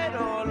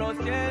dinero, lo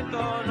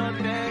siento, no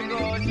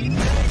tengo. She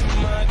take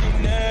my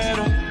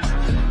dinero,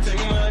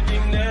 take my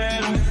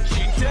dinero.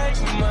 She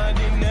take my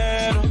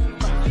dinero,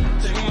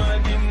 take my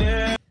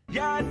dinero.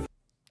 Ya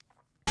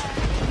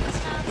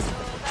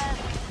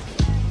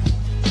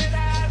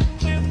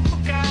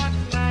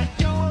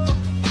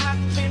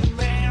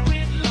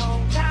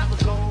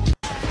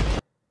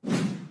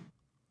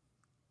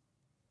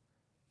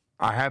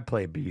I have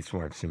played Beast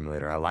Smart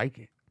Simulator. I like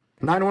it.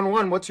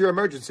 911, what's your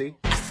emergency?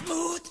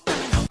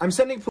 I'm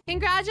sending...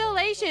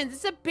 Congratulations,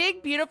 it's a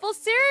big, beautiful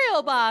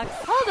cereal box.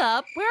 Hold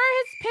up, where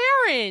are his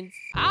parents?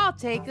 I'll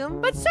take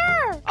them. But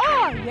sir!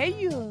 Oh,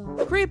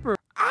 yeah. Creeper.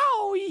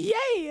 Oh,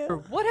 yeah.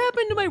 What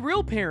happened to my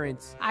real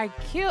parents? I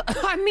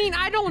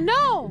don't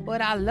know.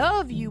 But I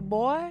love you,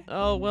 boy.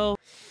 Oh, well.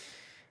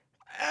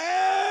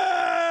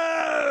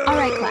 All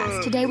right,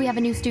 class. Today we have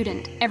a new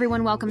student.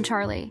 Everyone welcome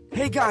Charlie.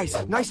 Hey,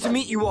 guys. Nice to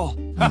meet you all.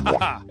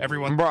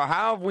 Everyone. Bro,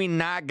 how have we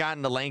not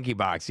gotten to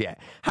LankyBox yet?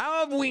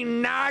 How have we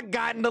not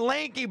gotten to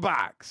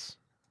LankyBox?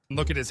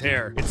 Look at his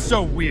hair. It's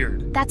so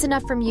weird. That's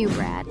enough from you,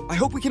 Brad. I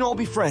hope we can all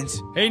be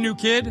friends. Hey, new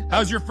kid.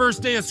 How's your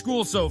first day of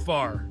school so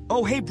far?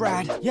 Oh, hey,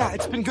 Brad. Yeah,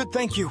 it's been good,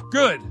 thank you.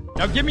 Good.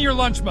 Now give me your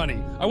lunch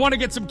money. I want to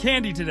get some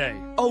candy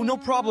today. Oh, no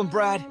problem,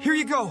 Brad. Here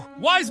you go.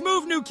 Wise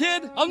move, new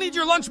kid. I'll need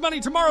your lunch money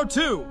tomorrow,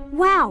 too.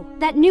 Wow,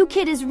 that new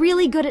kid is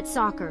really good at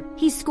soccer.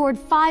 He scored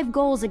 5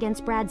 goals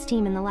against Brad's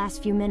team in the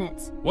last few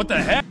minutes. What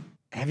the heck?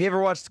 Have you ever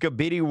watched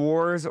Skibidi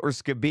Wars or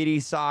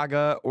Skibidi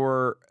Saga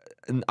or...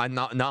 No,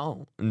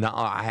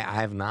 I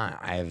have not.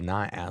 I have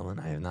not, Alan.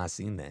 I have not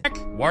seen that.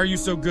 Why are you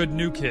so good,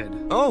 new kid?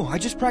 Oh, I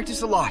just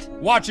practice a lot.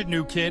 Watch it,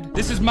 new kid.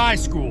 This is my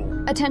school.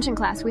 Attention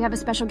class, we have a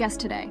special guest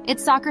today.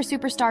 It's soccer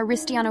superstar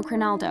Cristiano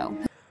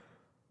Ronaldo.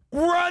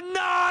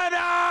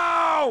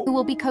 Ronaldo! Who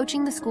will be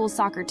coaching the school's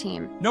soccer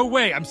team. No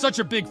way, I'm such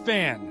a big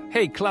fan.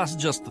 Hey, class,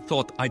 just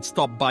thought I'd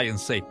stop by and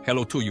say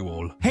hello to you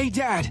all. Hey,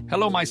 Dad!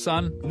 Hello, my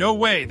son. No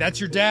way,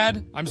 that's your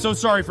dad? I'm so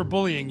sorry for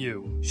bullying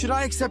you. Should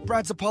I accept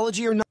Brad's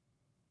apology or not?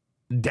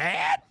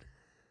 Dad?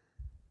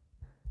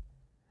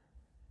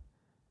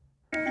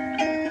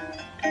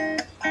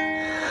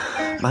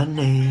 My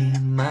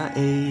name, my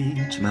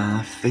age,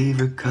 my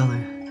favorite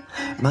color,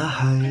 my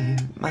height,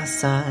 my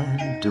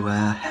sign, do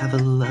I have a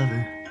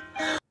lover?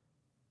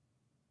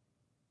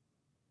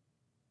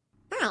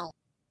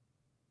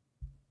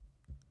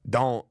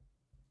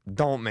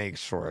 Don't make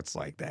sure it's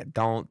like that.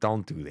 Don't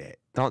do that.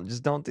 Don't do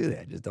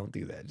that. Just don't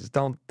do that. Just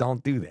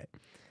don't do that.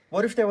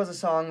 What if there was a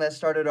song that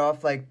started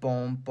off like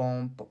boom,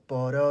 boom,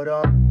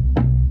 bo-do-dum,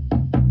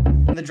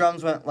 and the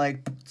drums went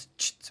like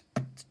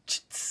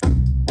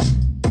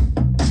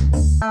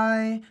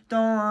I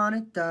don't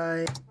wanna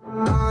die.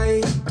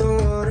 I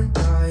don't wanna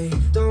die.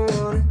 Don't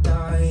wanna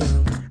die.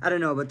 I don't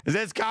know, but is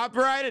this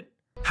copyrighted?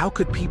 How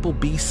could people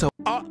be so...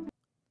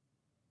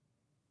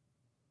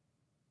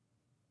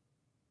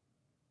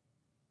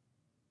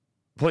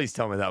 Please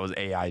tell me that was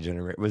AI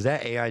generated. Was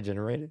that AI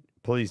generated?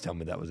 Please tell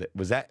me that was it.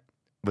 Was that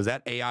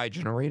AI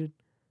generated?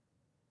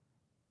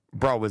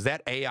 Bro, was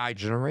that AI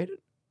generated?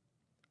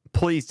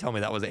 Please tell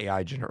me that was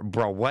AI generated.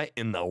 Bro, what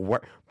in the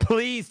world?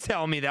 Please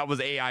tell me that was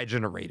AI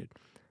generated.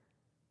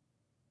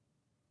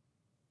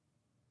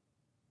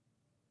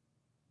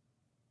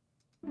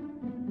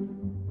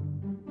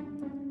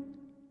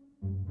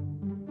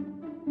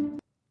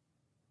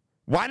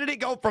 Why did it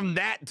go from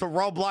that to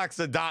Roblox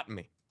Adopt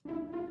Me?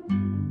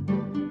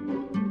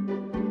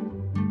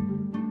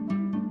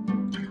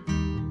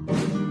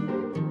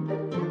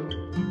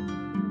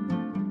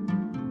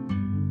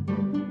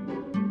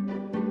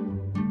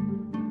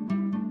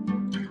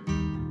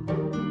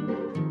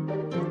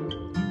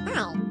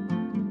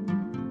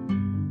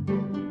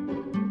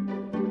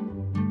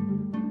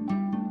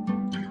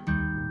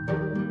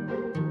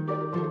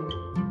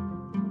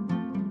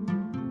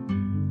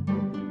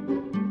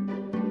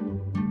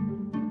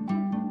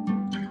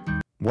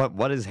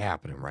 What is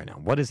happening right now?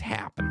 What is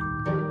happening?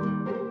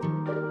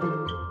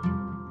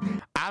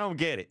 I don't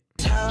get it.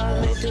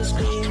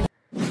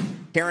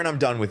 Karen, I'm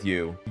done with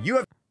you. You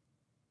have...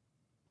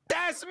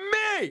 That's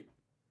me!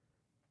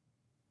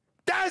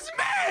 That's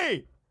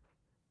me!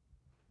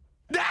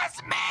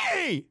 That's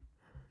me!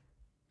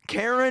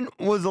 Karen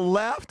was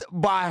left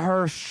by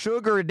her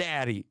sugar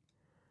daddy.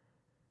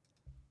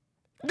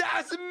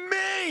 That's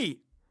me!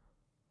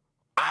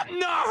 I'm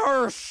not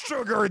her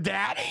sugar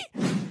daddy!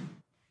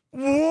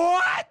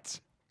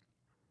 What?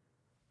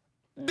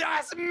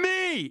 That's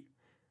me!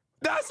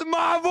 That's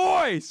my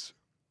voice!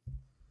 You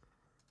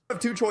have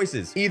two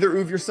choices. Either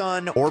oof your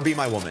son or be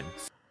my woman.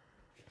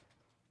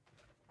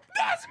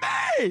 That's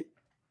me!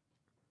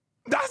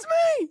 That's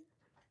me!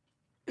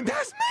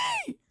 That's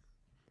me!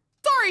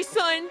 Sorry,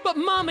 son, but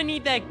Mama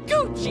need that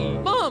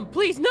Gucci. Mom,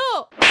 please,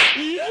 no!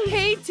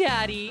 Hey,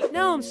 Daddy.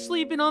 Now I'm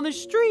sleeping on the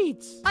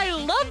streets. I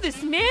love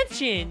this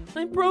mansion.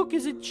 I'm broke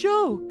as a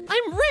joke.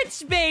 I'm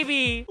rich,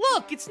 baby.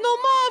 Look, it's no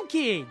mom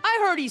kid. I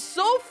heard he's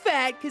so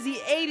fat because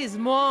he ate his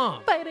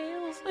mom.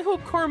 I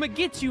hope karma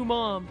gets you,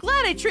 Mom.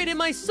 Glad I traded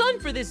my son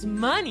for this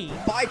money.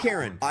 Bye,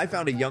 Karen. I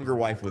found a younger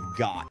wife with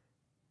God.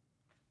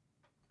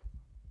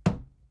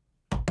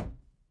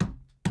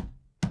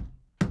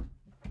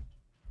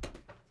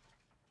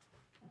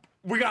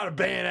 We gotta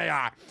ban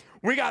AI.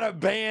 We gotta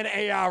ban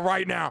AI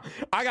right now.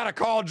 I gotta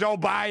call Joe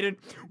Biden.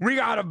 We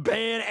gotta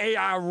ban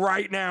AI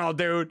right now,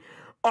 dude.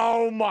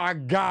 Oh my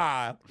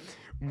God.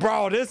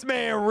 Bro, this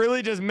man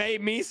really just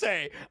made me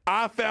say,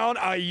 I found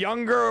a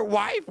younger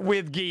wife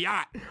with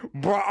Giat.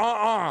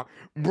 Bro,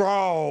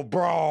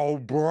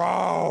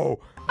 bro.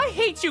 I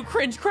hate you,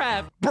 cringe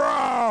crab.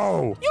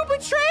 Bro. You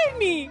betrayed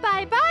me.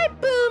 Bye-bye,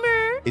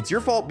 boomer. It's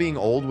your fault being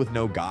old with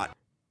no got.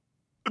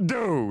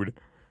 Dude.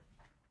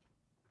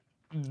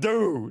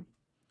 No,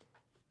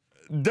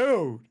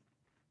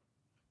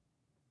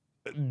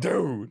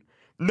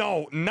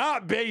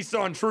 not based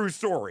on true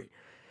story.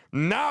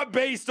 Not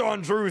based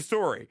on true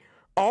story.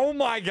 Oh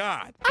my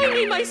God. I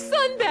need my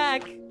son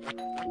back.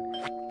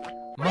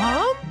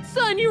 Mom?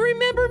 Son, you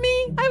remember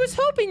me? I was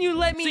hoping you'd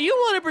let me. So you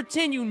want to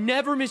pretend you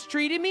never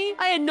mistreated me?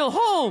 I had no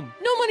home,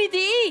 no money to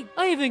eat.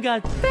 I even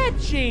got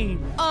fat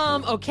shamed.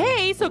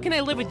 Okay, so can I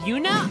live with you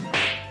now?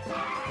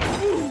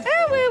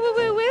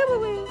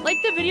 Like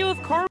the video of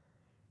Carl.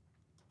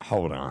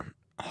 Hold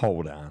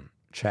on.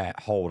 Chat,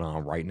 hold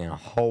on right now.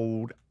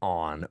 Hold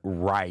on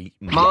right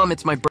now. Mom,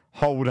 it's my birthday.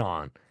 Hold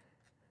on.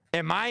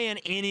 Am I in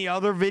any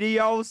other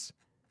videos?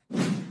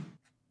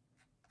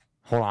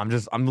 Hold on,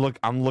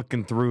 I'm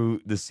looking through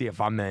to see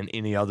if I'm in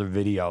any other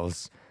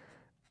videos.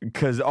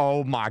 Cause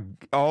oh my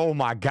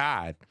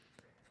God.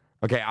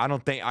 Okay,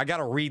 I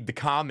gotta read the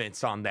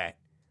comments on that.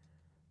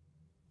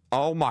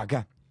 Oh my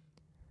God.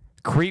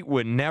 Crete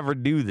would never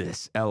do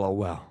this,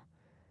 LOL.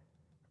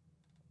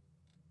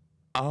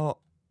 Oh,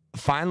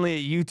 finally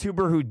a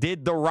YouTuber who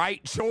did the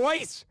right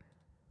choice?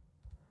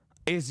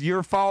 It's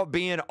your fault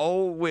being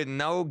old with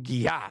no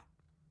gyat.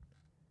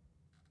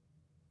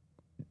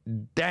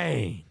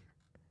 Dang.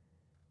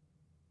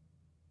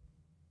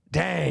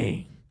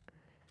 Dang.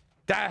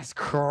 That's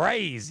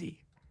crazy.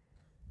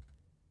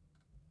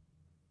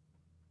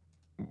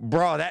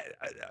 Bro,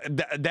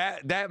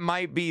 that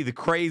might be the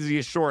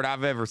craziest short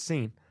I've ever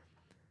seen.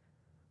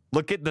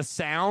 Look at the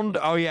sound.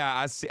 Oh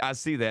yeah, I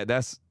see that.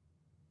 That's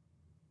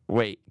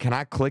Wait, can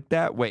I click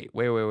that? Wait,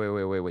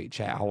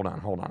 chat. Hold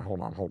on.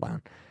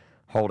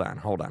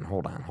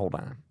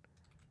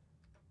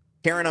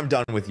 Karen, I'm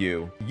done with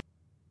you.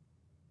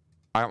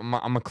 I'm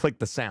gonna click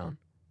the sound.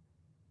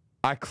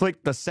 I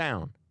clicked the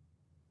sound.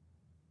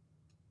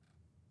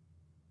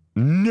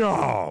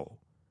 No.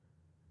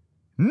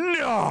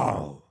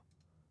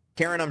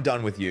 Karen, I'm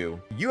done with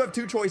you. You have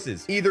two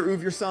choices. Either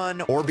oof your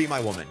son or be my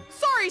woman.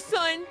 Sorry,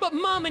 son, but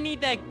Mama need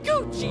that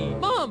Gucci.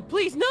 Mom,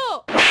 please,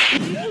 no.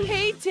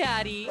 Hey,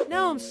 Daddy.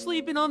 Now I'm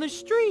sleeping on the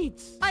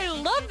streets. I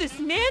love this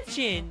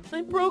mansion.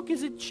 I'm broke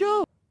as a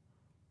joke.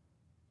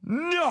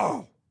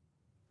 No.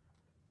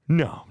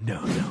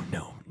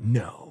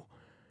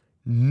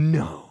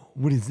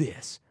 What is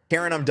this?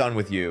 Karen, I'm done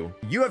with you.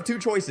 You have two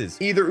choices.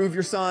 Either oof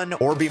your son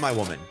or be my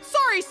woman.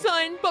 Sorry,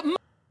 son, but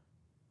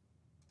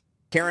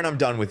Karen, I'm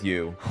done with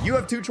you. You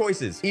have two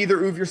choices.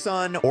 Either oof your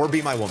son or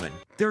be my woman.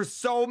 There's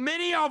so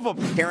many of them.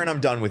 Karen,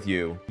 I'm done with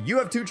you. You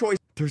have two choices.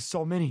 There's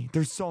so many.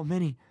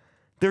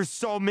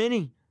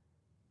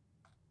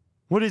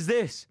 What is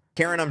this?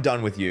 Karen, I'm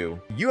done with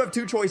you. You have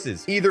two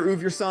choices. Either oof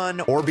your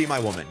son or be my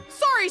woman.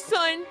 Sorry,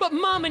 son, but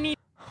Mama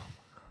needs...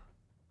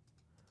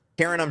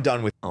 Karen, I'm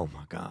done with... Oh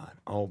my God.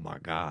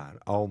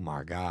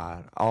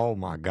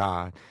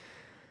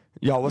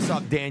 Yo, what's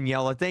up,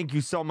 Daniela? Thank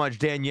you so much,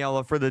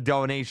 Daniela, for the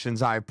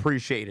donations. I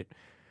appreciate it.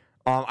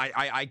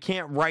 I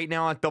can't right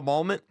now at the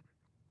moment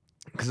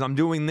because I'm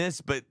doing this,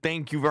 but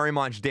thank you very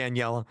much,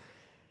 Daniela.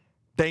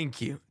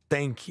 Thank you.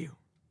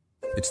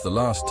 It's the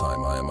last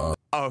time I am asked.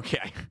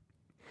 Okay.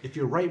 If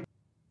you're right.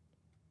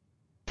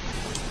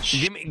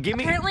 Give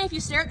me. Apparently, if you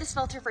stare at this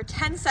filter for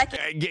 10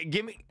 seconds...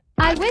 Give me...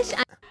 I wish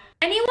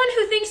anyone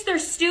who thinks they're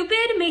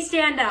stupid may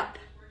stand up.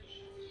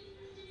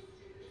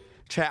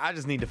 Chat, I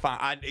just need to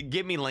find...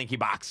 give me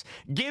LankyBox.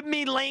 Give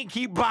me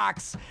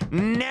LankyBox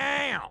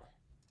now!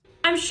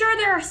 I'm sure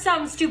there are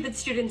some stupid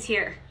students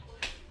here.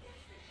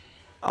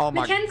 Oh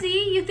my...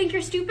 Mackenzie, you think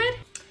you're stupid?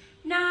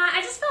 Nah,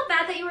 I just felt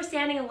bad that you were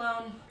standing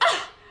alone.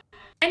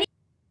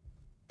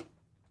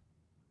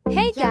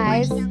 Hey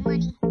guys!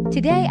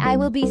 Today I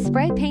will be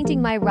spray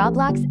painting my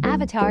Roblox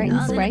avatar in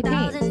spray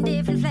paint.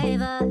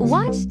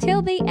 Watch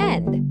till the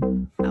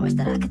end. I wish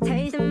that I could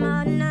taste them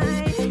all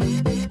night.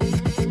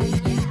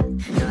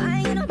 No, I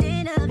ain't got no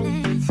dinner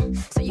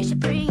plans, so you should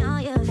bring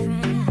all your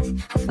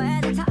friends. I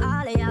swear that to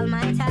all of y'all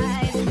my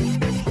type.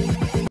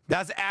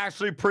 That's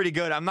actually pretty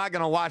good. I'm not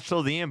gonna watch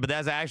till the end, but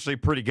that's actually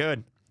pretty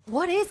good.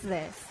 What is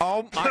this?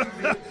 Oh,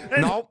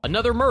 no.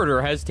 Another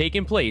murder has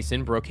taken place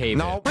in Brookhaven.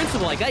 No.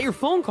 Principal, I got your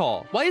phone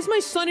call. Why is my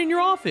son in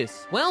your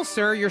office? Well,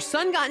 sir, your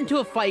son got into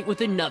a fight with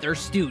another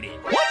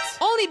student. What?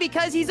 Only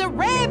because he's a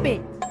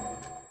rabbit.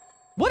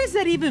 What does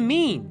that even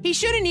mean? He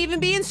shouldn't even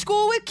be in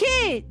school with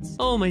kids.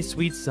 Oh, my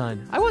sweet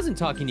son. I wasn't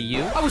talking to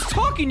you. I was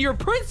talking to your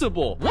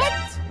principal.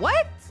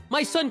 What?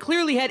 My son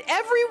clearly had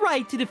every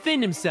right to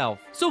defend himself.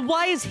 So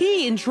why is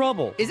he in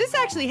trouble? Is this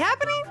actually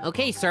happening?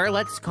 Okay, sir,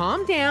 let's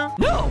calm down.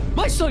 No!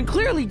 My son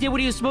clearly did what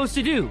he was supposed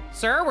to do.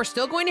 Sir, we're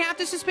still going to have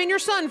to suspend your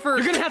son for...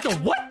 You're gonna have to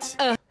what?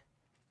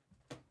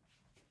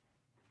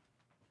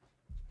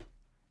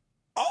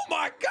 Oh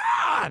my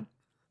God!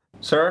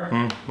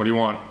 Sir, what do you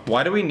want?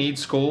 Why do we need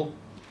school?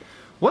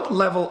 What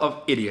level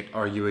of idiot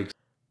are you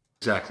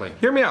exactly?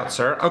 Hear me out,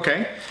 sir.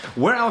 Okay,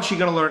 where else are you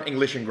gonna learn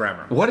English and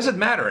grammar? What does it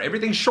matter?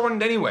 Everything's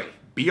shortened anyway.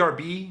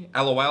 BRB,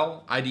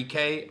 LOL,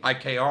 IDK,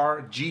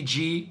 IKR,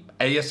 GG,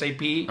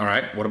 ASAP. All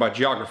right, what about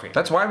geography?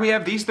 That's why we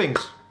have these things.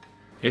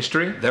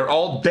 History, they're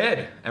all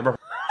dead. Ever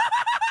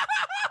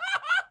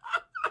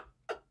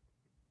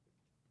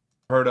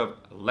heard of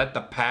let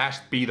the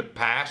past be the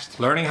past?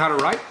 Learning how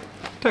to write?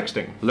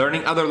 Texting.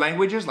 Learning other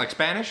languages like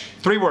Spanish?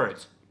 3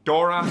 words.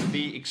 Dora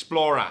the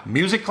Explorer.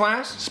 Music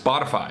class?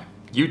 Spotify.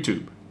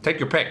 YouTube. Take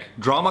your pick.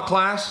 Drama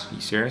class? Are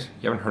you serious?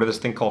 You haven't heard of this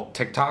thing called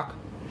TikTok?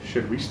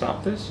 Should we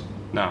stop this?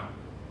 No.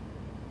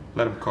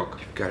 Let him cook.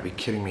 You've got to be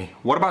kidding me.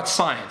 What about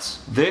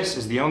science? This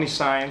is the only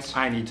science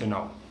I need to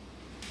know.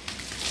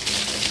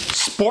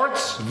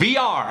 Sports,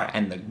 VR,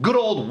 and the good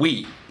old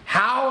Wii.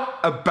 How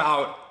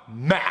about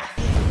math?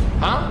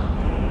 Huh?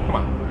 Come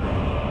on.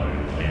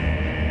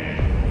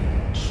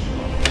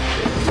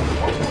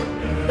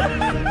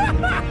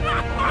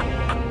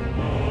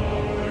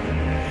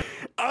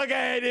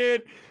 Okay,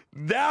 dude.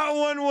 That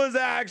one was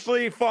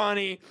actually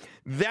funny.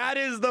 That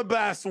is the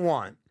best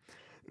one.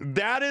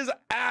 That is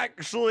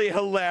actually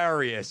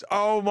hilarious.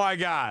 Oh my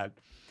God.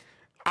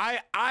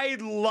 I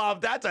love,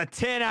 that's a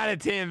 10 out of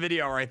 10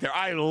 video right there.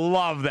 I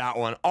love that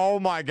one. Oh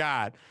my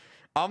God.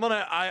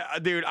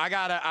 Dude, I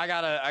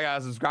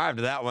gotta subscribe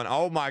to that one.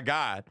 Oh my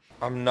God.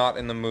 I'm not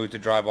in the mood to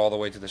drive all the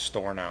way to the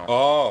store now.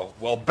 Oh,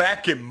 well,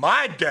 back in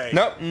my day.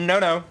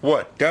 No.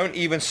 What? Don't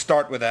even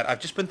start with that. I've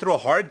just been through a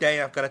hard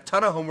day. I've got a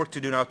ton of homework to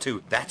do now,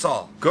 too. That's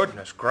all.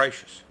 Goodness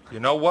gracious.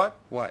 You know what?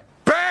 What?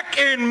 Back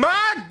in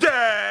my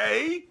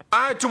day,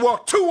 I had to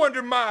walk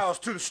 200 miles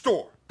to the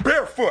store,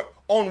 barefoot,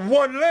 on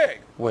one leg.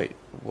 Wait,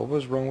 what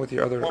was wrong with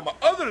your other? Well, my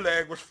other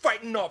leg was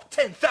fighting off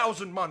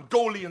 10,000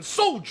 Mongolian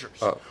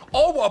soldiers,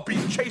 all while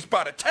being chased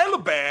by the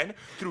Taliban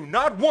through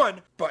not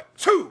one, but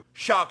 2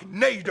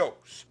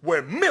 Sharknadoes,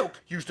 where milk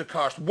used to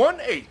cost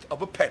 1/8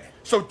 of a penny.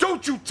 So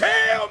don't you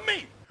tell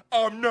me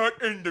I'm not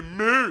in the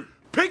mood.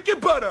 Pick your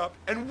butt up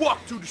and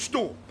walk to the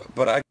store.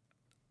 But I...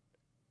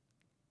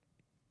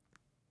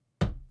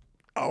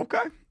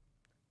 Okay.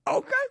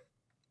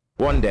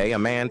 One day, a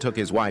man took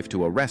his wife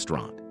to a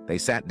restaurant. They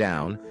sat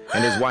down,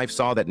 and his wife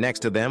saw that next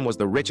to them was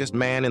the richest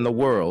man in the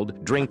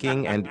world,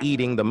 drinking and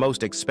eating the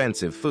most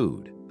expensive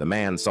food. The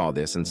man saw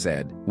this and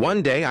said,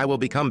 "One day I will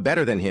become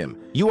better than him.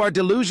 You are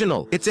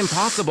delusional. It's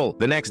impossible."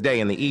 The next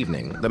day in the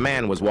evening, the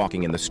man was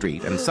walking in the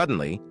street, and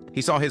suddenly,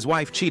 he saw his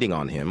wife cheating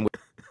on him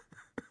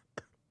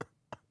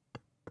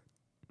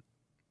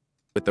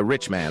with the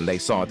rich man they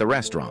saw at the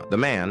restaurant. The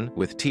man,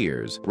 with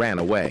tears, ran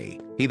away.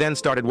 He then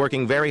started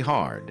working very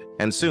hard,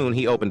 and soon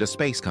he opened a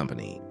space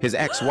company. His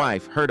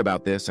ex-wife heard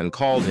about this and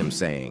called him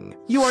saying,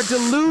 "You are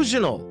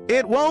delusional.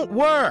 It won't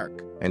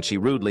work." And she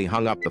rudely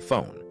hung up the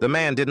phone. The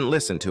man didn't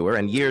listen to her,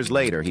 and years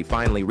later he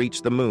finally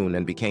reached the moon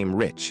and became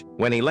rich.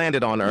 When he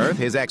landed on Earth,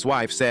 his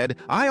ex-wife said,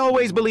 "I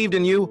always believed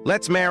in you.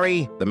 Let's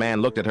marry." The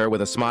man looked at her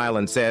with a smile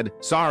and said,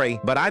 "Sorry,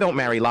 but I don't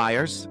marry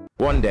liars."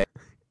 One day...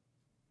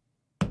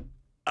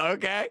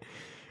 Okay.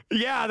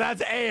 Yeah,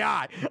 that's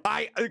AI.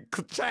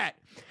 Chat.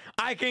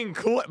 I can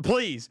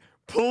please,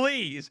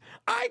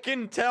 I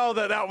can tell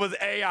that that was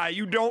AI.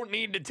 You don't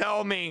need to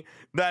tell me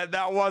that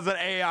that wasn't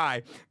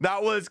AI.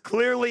 That was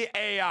clearly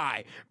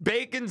AI.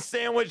 Bacon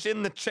sandwich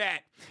in the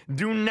chat.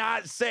 Do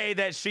not say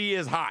that she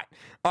is hot.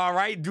 All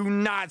right? Do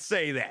not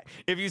say that.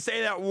 If you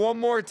say that one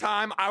more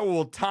time, I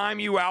will time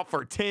you out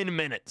for 10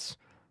 minutes.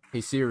 Hey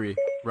Siri,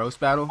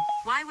 roast battle?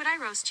 Why would I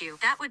roast you?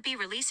 That would be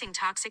releasing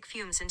toxic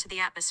fumes into the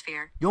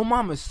atmosphere. Your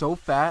mom is so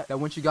fat that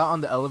when she got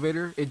on the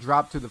elevator, it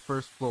dropped to the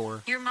first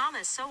floor. Your mom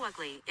is so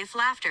ugly. If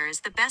laughter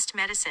is the best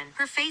medicine,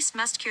 her face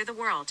must cure the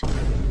world.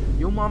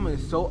 Your mama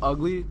is so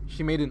ugly,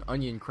 she made an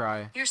onion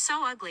cry. You're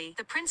so ugly,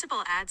 the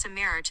principal adds a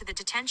mirror to the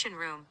detention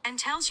room and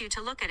tells you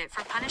to look at it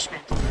for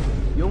punishment.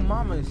 Your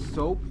mama is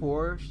so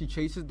poor, she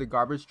chases the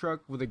garbage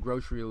truck with a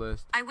grocery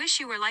list. I wish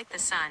you were like the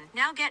sun.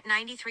 Now get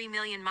 93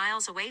 million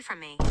miles away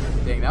from me.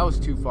 Dang, that was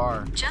too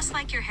far. Just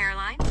like your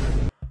hairline?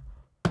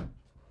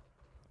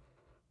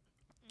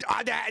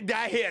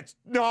 That hits.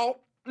 No.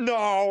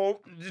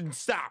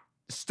 Stop.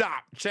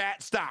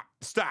 Chat,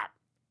 stop.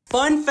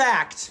 Fun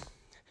fact.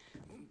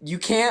 You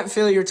can't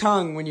feel your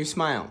tongue when you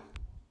smile.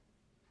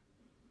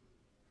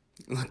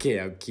 Look at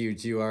how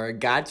cute you are. I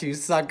got you,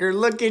 sucker.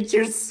 Look at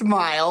your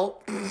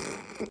smile.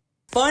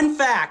 Fun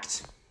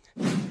fact.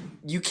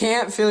 You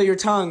can't feel your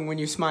tongue when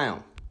you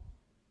smile.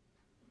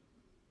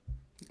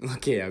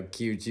 Look at how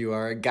cute you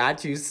are. I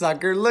got you,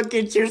 sucker. Look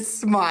at your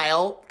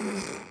smile.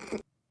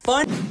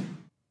 Fun.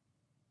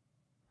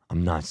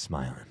 I'm not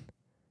smiling.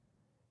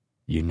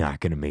 You're not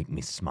gonna make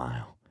me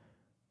smile.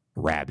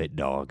 Rabbit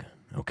dog,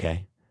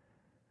 okay?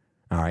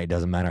 All right,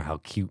 doesn't matter how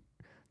cute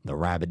the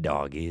rabbit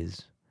dog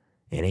is.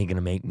 It ain't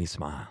gonna make me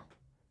smile.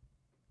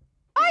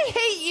 I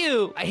hate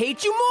you! I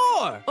hate you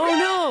more! Oh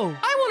no!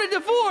 I want a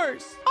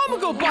divorce! I'm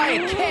gonna go buy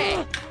a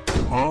cat!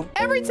 Huh?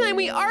 Every time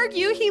we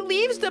argue, he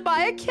leaves to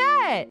buy a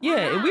cat!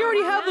 Yeah, and we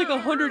already have like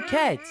 100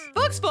 cats.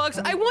 Fox,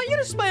 I want you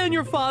to spy on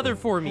your father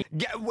for me.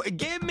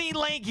 Give me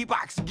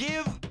LankyBox.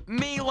 Give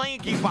me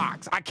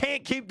LankyBox. I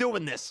can't keep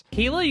doing this.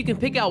 Kayla, you can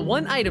pick out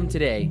one item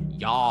today.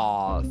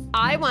 Yas.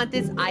 I want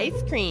this ice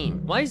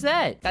cream. Why is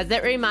that? Because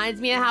it reminds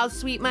me of how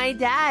sweet my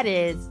dad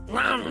is.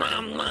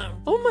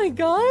 Oh my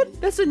god,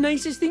 that's the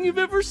nicest thing you've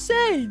ever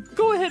said.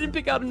 Go ahead and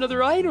pick out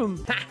another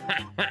item.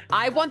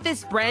 I want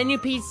this brand new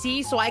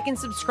PC so I can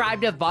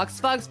subscribe to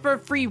VoxFugs for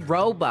free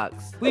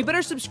Robux. We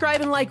better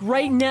subscribe and like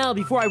right now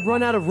before I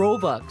run out of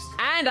Robux.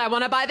 And I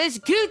want to buy this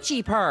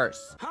Gucci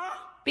purse.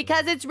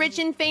 Because it's rich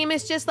and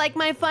famous just like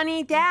my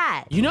funny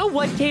dad. You know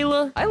what,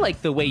 Kayla? I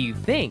like the way you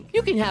think.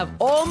 You can have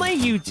all my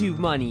YouTube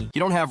money. You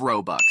don't have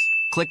Robux.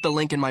 Click the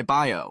link in my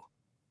bio.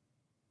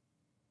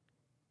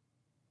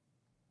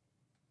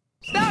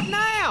 Stop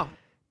now!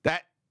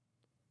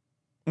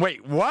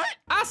 Wait, what?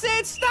 I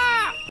said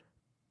stop!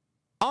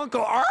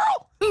 Uncle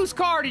Earl? Whose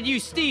car did you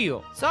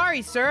steal?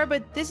 Sorry, sir,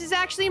 but this is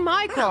actually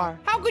my car.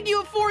 How could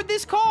you afford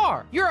this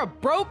car? You're a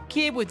broke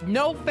kid with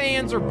no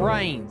fans or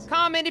brains.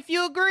 Comment if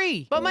you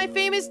agree. But my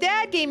famous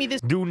dad gave me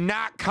this Do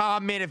not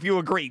comment if you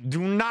agree. Do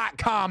not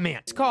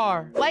comment.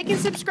 car. Like and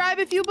subscribe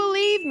if you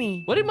believe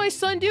me. What did my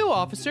son do,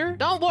 officer?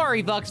 Don't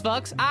worry,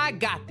 Vux. I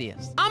got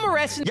this. I'm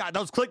arresting Yeah,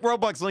 those click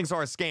Roblox links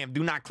are a scam.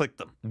 Do not click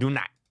them. Do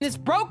not. this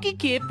brokey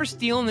kid for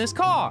stealing this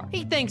car.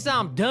 He thinks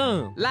I'm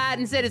dumb. Lied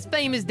and said his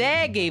famous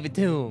dad gave it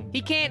to him.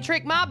 He can't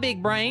trick my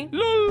big brain.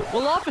 Lol.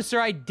 Well, officer,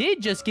 I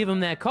did just give him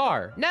that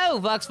car. No,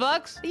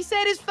 Vux. He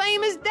said his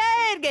famous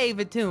dad gave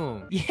it to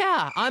him.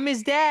 Yeah, I'm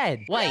his dad.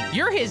 Wait,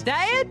 you're his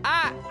dad?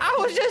 I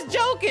was just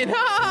joking.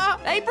 Ha!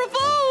 April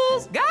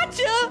Fools!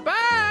 Gotcha!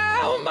 Bye!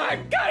 Oh my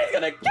God, he's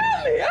gonna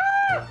kill me!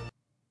 Ah!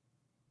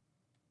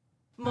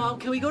 Mom,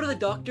 can we go to the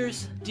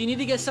doctor's? Do you need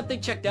to get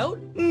something checked out?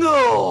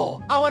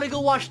 No! I want to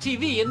go watch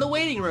TV in the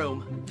waiting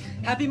room.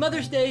 Happy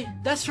Mother's Day.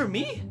 That's for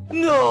me?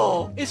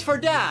 No! It's for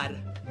Dad.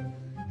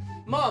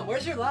 Mom,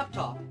 where's your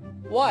laptop?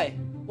 Why?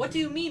 What do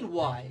you mean,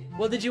 why?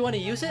 Well, did you want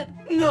to use it?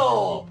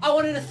 No! I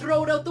wanted to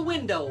throw it out the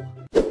window.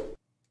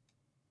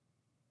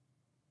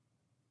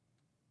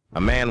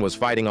 A man was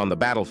fighting on the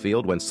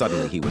battlefield when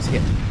suddenly he was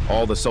hit.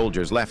 All the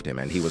soldiers left him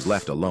and he was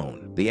left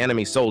alone. The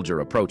enemy soldier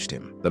approached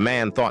him. The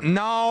man thought,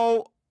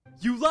 No!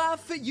 You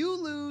laugh, you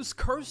lose,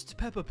 Cursed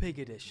Peppa Pig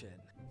edition.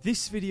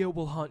 This video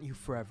will haunt you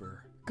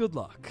forever. Good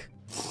luck.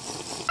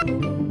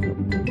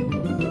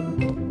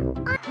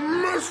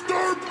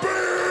 Mr.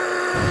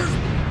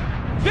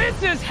 Beast!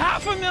 This is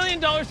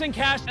 $500,000 in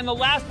cash, and the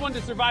last one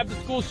to survive the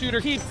school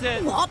shooter keeps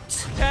it.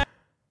 What?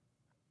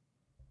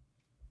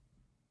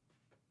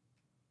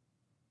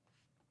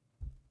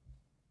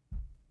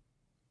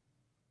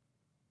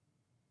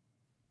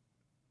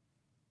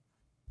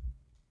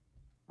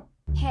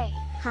 Hey.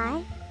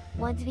 Hi?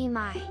 Want to be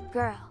my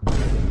girl?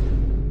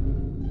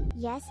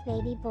 Yes,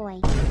 baby boy.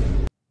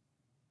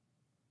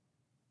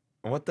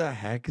 What the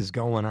heck is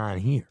going on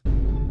here?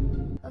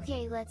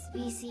 Okay, let's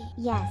BC.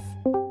 Yes.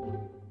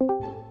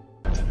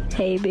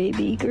 Hey,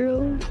 baby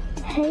girl.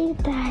 Hey,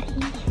 daddy.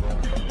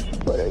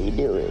 What are you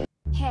doing?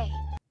 Hey.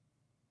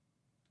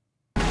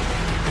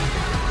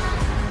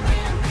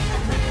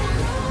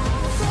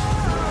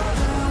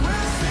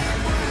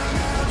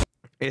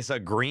 It's a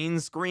green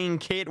screen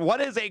kid? What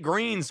is a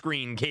green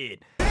screen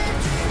kid?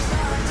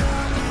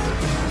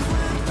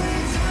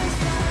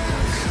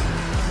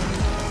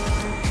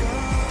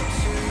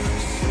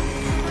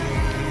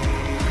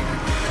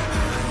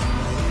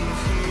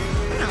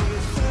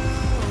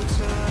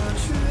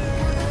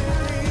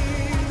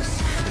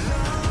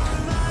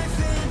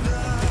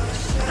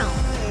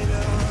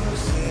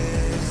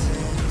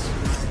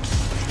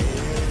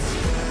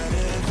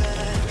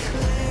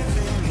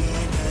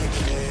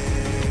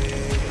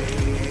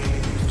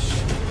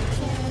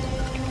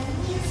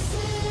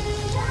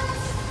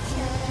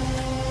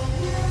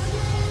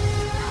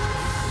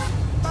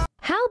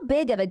 How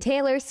big of a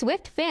Taylor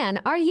Swift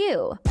fan are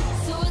you?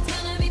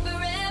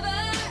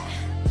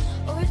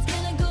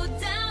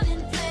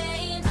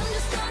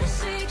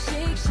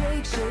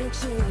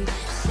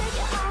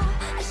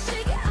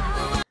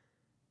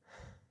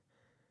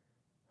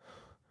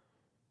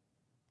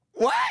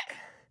 What?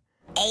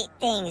 8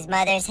 things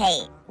mothers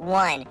hate.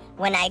 1.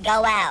 When I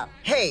go out.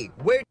 Hey,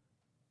 where...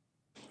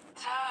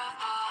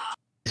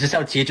 Is this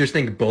how teachers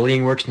think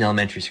bullying works in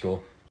elementary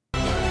school?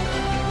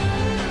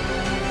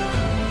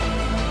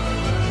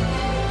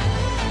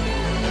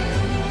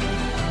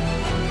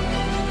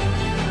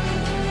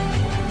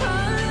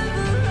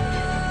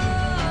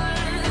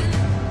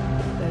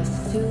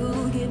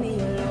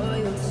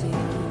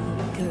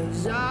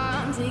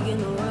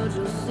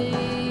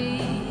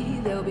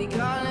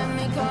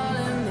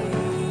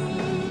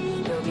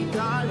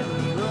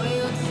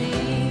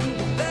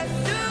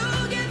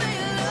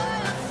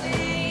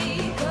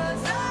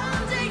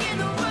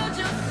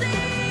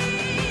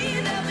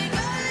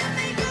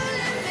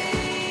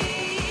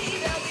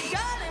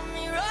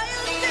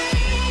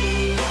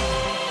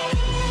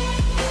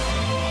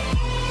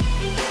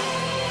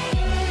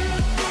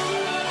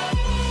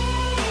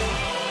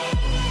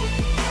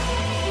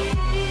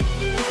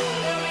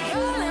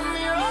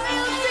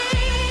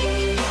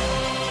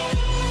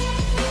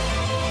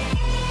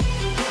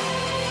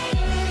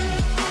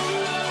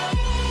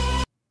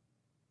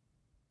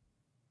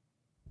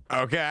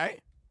 Okay.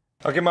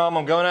 Okay, Mom,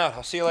 I'm going out.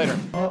 I'll see you later.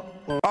 Oh,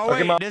 Okay,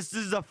 wait, Mom. this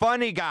is a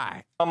funny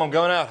guy. Mom, I'm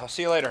going out. I'll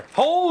see you later.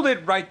 Hold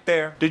it right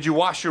there. Did you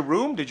wash your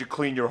room? Did you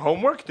clean your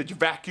homework? Did you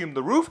vacuum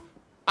the roof?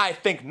 I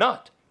think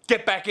not.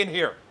 Get back in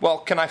here. Well,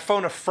 can I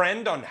phone a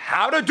friend on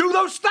how to do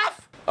those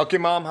stuff? Okay,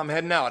 Mom, I'm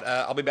heading out.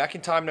 I'll be back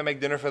in time to make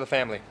dinner for the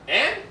family.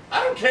 And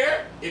I don't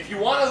care. If you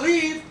want to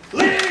leave,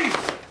 leave!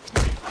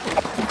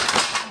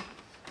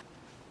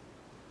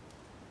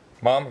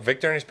 Mom,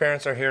 Victor and his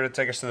parents are here to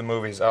take us to the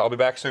movies. I'll be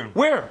back soon.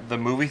 Where? The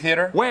movie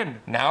theater. When?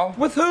 Now?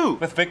 With who?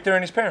 With Victor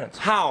and his parents.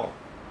 How?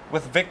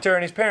 With Victor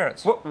and his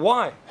parents.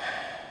 Why?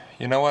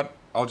 You know what?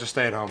 I'll just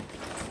stay at home.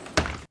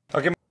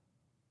 Okay.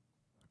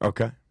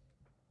 Okay.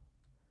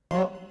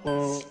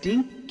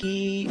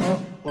 Stinky.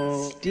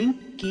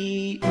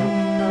 Stinky. Stinky.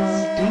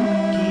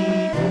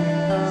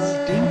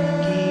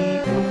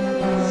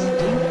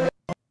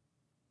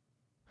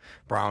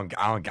 Bro,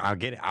 I don't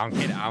get it. I don't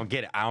get it. I don't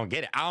get it. I don't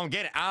get it. I don't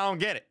get it. I don't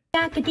get it.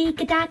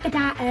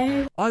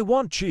 I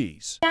want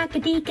cheese. I'd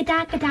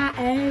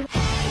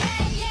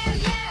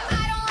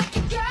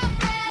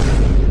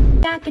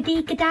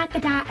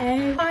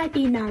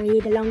be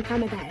married a long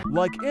time ago.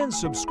 Like and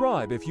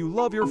subscribe if you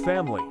love your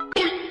family.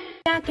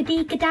 I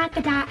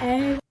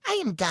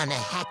am gonna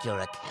hack your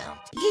account.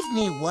 Give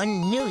me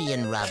 1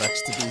 million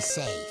Robux to be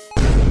safe.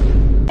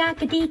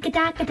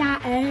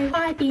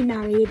 I'd be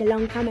married a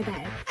long time ago.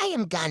 I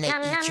am gonna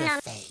eat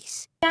your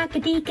face. I'd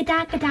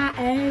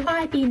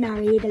be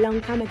married a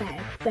long time ago.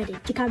 Where did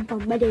you come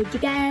from? Where did you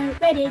go?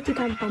 Where did you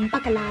come from?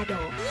 Bacalado.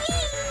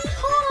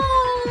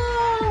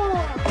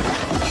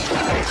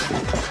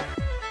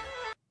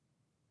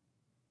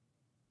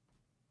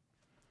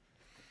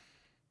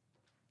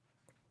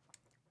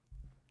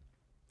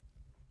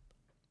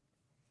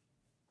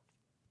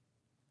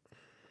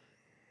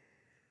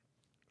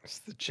 It's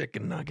the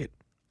chicken nugget.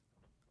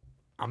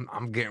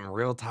 I'm getting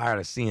real tired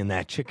of seeing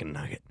that chicken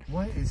nugget.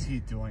 What is he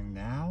doing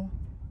now?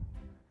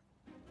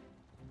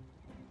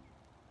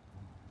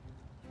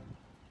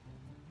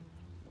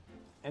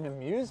 An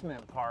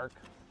amusement park?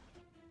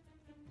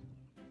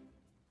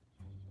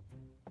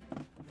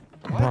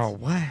 Bro,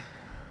 what?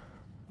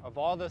 Of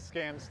all the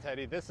scams,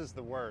 Teddy, this is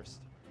the worst.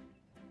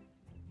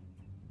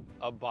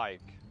 A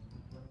bike.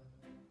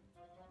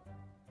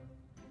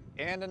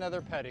 And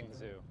another petting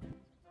zoo.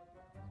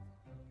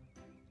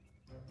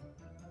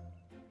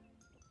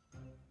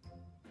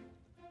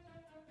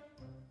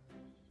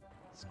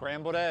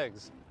 Scrambled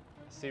eggs.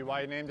 See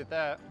why you named it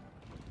that.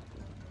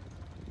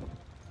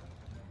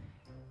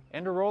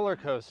 And a roller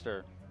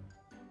coaster.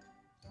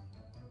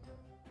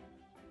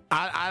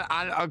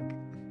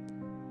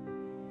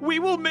 We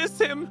will miss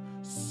him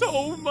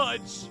so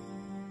much.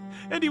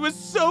 And he was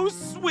so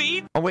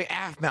sweet. Oh, wait,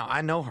 Afmal.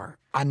 I know her.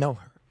 I know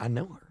her. I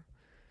know her.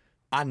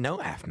 I know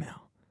Afmal.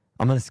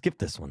 I'm going to skip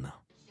this one, though.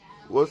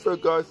 What's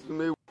up, guys? To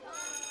me.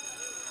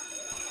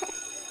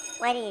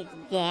 What is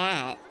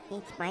that?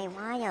 It's my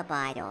water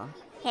bottle.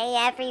 Hey,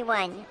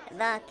 everyone.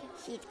 Look,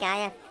 she's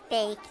got a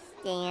fake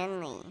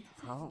Stanley.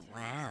 Oh,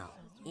 wow.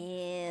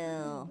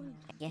 Ew.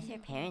 I guess her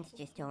parents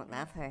just don't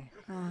love her.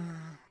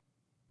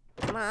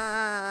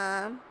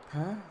 Mom.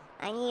 Huh?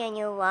 I need a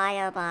new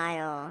water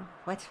bottle.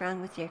 What's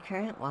wrong with your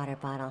current water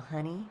bottle,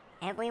 honey?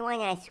 Everyone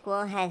at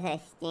school has a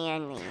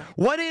Stanley.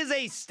 What is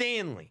a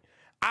Stanley?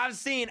 I've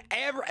seen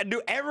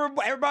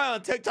everybody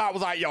on TikTok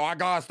was like, yo, I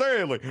got a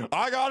Stanley.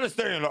 I got a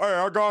Stanley. Hey,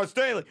 I got a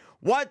Stanley.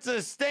 What's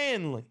a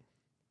Stanley?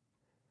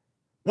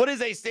 What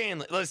is a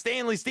Stanley? A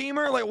Stanley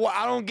steamer? Like, what?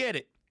 I don't get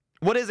it.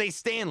 What is a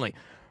Stanley?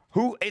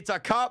 It's a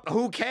cup.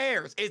 Who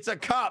cares? It's a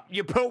cup.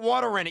 You put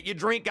water in it. You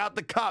drink out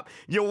the cup.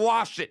 You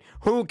wash it.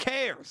 Who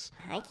cares?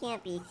 I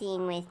can't be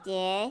seen with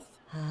this.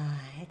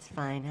 It's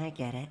fine. I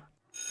get it.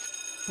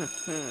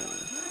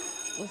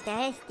 Is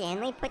that a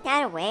Stanley? Put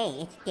that away.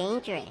 It's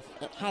dangerous.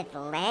 It has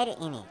lead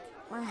in it.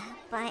 Well,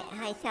 but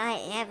I thought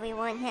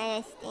everyone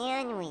had a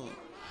Stanley.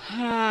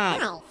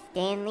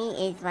 Stanley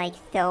is like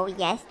so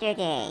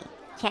yesterday.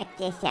 Check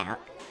this out.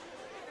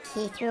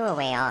 She threw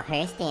away all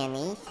her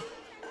Stanleys.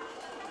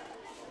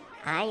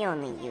 I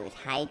only use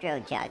Hydro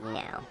Jug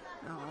now.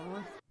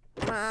 Oh.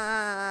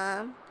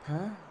 Mom.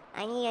 Huh?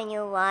 I need a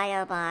new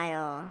water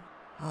bottle.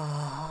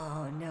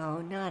 Oh,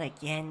 no, not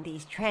again.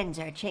 These trends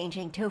are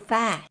changing too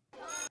fast.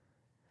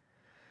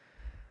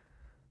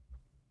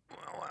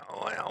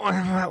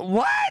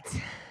 What?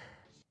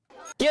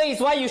 Here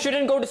is why you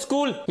shouldn't go to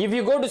school. If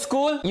you go to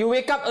school, you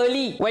wake up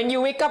early. When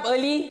you wake up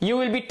early, you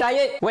will be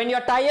tired. When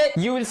you're tired,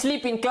 you will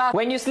sleep in class.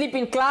 When you sleep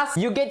in class,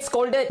 you get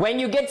scolded. When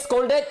you get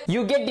scolded,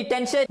 you get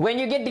detention. When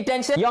you get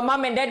detention, your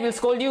mom and dad will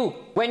scold you.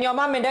 When your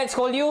mom and dad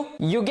scold you,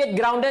 you get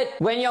grounded.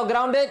 When you're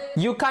grounded,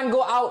 you can't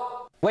go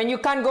out. When you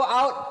can't go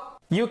out,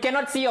 you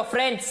cannot see your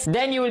friends.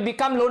 Then you will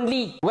become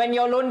lonely. When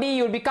you're lonely,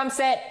 you will become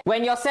sad.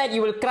 When you're sad,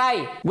 you will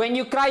cry. When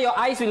you cry, your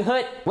eyes will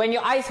hurt. When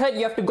your eyes hurt,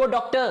 you have to go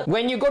doctor.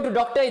 When you go to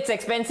doctor, it's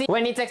expensive.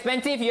 When it's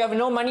expensive, you have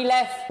no money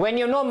left. When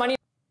you have no money...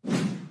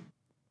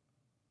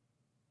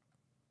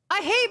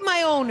 I hate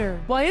my owner.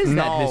 Why is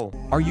that?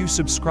 Are you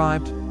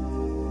subscribed?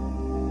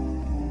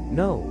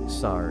 No,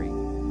 sorry.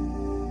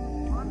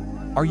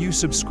 Are you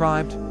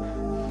subscribed?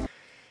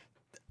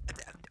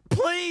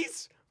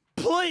 Please,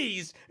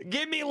 please,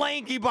 give me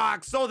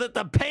LankyBox so that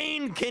the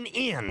pain can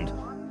end.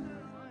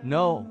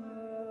 No.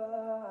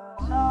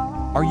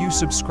 Are you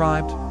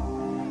subscribed?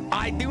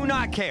 I do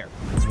not care.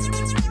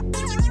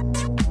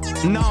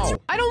 No.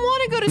 I don't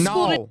want to go to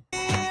school.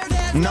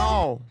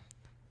 No.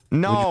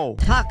 No.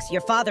 Hux,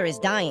 your father is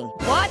dying.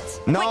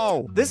 What?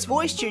 No. This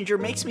voice changer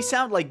makes me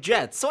sound like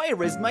Jet, so I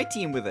raised my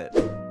team with it.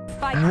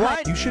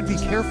 What? You should be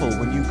careful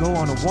when you go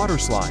on a water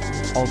slide.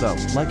 Although,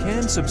 like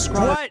and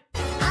subscribe. What?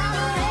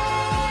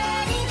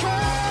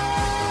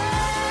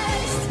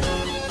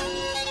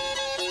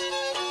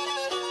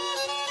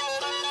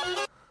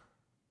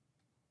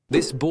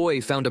 This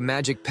boy found a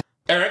magic pen.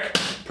 Eric,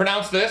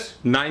 pronounce this.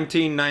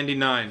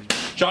 1999.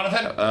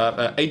 Jonathan,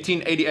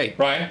 1888.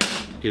 Ryan,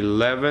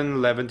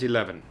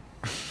 11.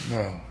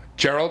 No.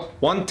 Gerald,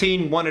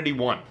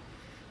 181.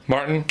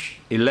 Martin,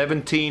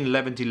 11.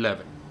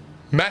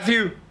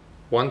 Matthew,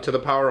 1 to the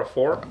power of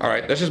 4. All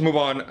right, let's just move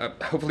on.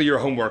 Hopefully your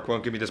homework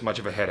won't give me this much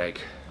of a headache.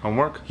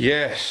 Homework?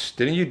 Yes.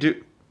 Did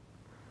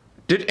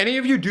any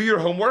of you do your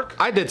homework?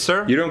 I did,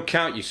 sir. You don't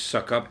count, you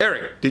suck up.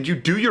 Eric, did you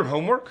do your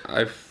homework?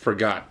 I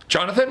forgot.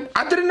 Jonathan,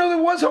 I didn't know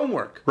there was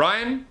homework.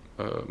 Ryan,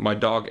 my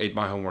dog ate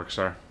my homework,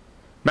 sir.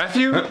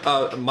 Matthew,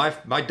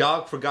 my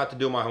dog forgot to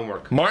do my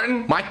homework.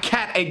 Martin, my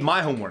cat ate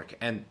my homework,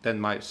 and then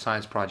my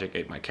science project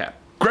ate my cat.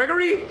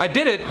 Gregory, I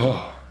did it.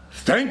 Oh,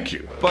 thank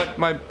you. But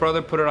my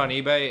brother put it on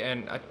eBay,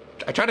 and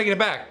I tried to get it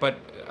back, but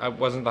I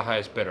wasn't the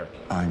highest bidder.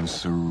 I'm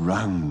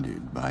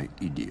surrounded by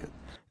idiots.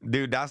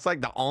 Dude, that's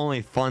like the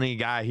only funny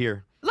guy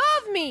here.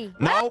 Love me.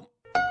 Nope.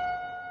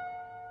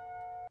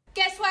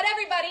 Guess what,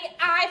 everybody?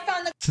 I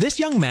found the... This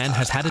young man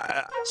has had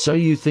a... So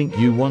you think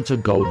you want a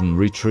golden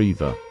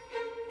retriever,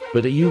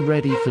 but are you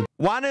ready for...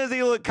 Why does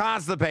he look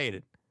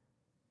constipated?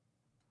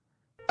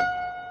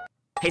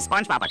 Hey,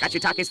 SpongeBob, I got you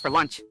Takis for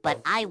lunch.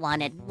 But I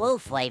wanted wool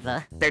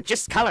flavor. They're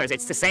just colors,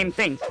 it's the same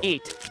thing.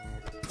 Eat.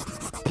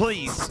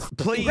 Please.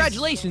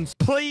 Congratulations.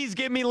 Please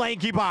give me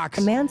LankyBox.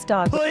 A man's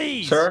dog.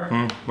 Please. Sir,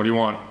 what do you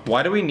want?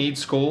 Why do we need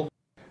school?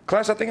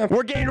 Class, I think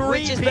we're getting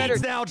repeats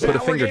now, chat. Put a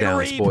finger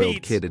down,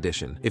 spoiled kid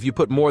edition. If you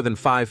put more than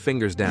 5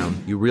 fingers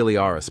down, you really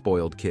are a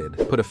spoiled kid.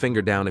 Put a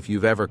finger down if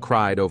you've ever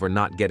cried over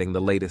not getting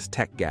the latest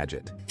tech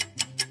gadget.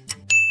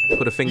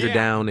 Put a finger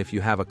down if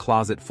you have a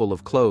closet full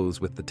of clothes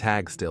with the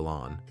tag still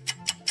on.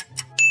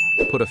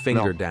 Put a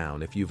finger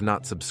down if you've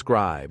not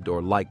subscribed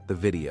or liked the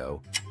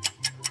video.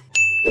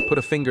 Put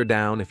a finger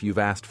down if you've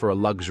asked for a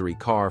luxury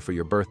car for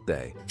your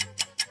birthday.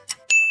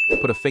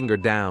 Put a finger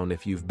down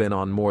if you've been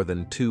on more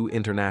than 2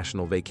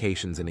 international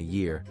vacations in a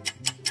year.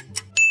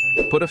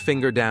 Put a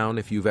finger down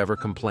if you've ever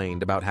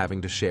complained about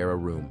having to share a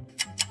room.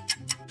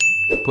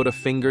 Put a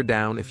finger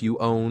down if you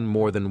own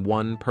more than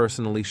 1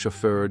 personally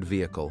chauffeured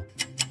vehicle.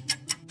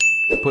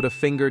 Put a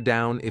finger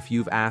down if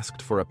you've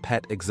asked for a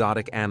pet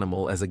exotic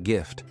animal as a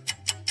gift.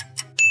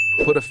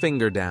 Put a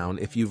finger down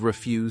if you've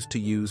refused to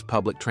use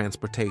public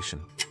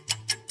transportation.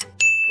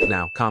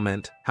 Now,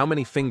 comment how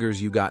many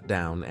fingers you got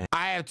down and...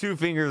 I have 2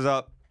 fingers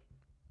up.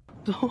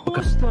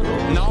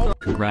 No.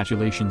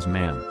 Congratulations,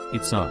 ma'am.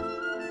 It's a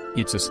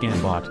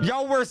scam bot.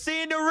 Yo, we're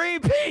seeing the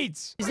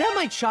repeats. Is that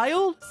my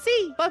child?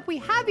 See, but we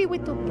have it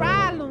with the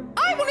problem.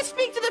 I want to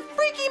speak to the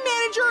freaky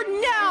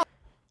manager now.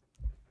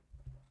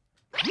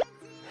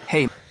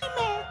 Hey.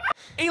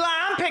 Eli,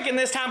 I'm picking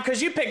this time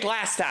because you picked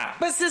last time.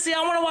 But Sissy,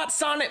 I want to watch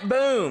Sonic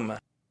Boom.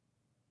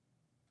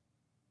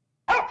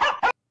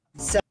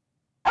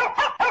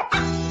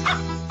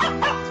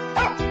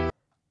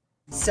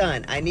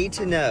 Son, I need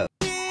to know.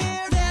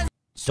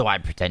 So I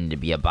pretended to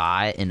be a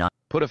bot and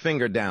put a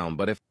finger down,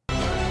 but if...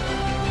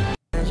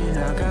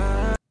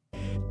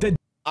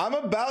 I'm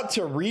about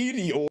to read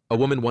your... A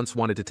woman once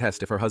wanted to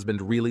test if her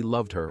husband really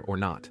loved her or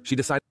not. She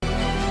decided...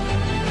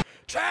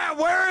 Chat,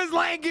 where is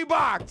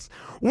LankyBox?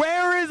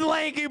 Where is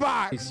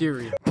LankyBox? Hey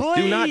Siri. Please.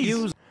 Do not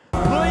use...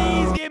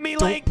 Please give me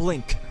Don't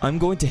blink. I'm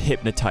going to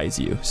hypnotize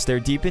you. Stare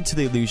deep into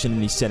the illusion in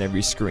the center of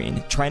your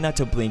screen. Try not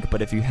to blink,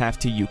 but if you have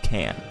to, you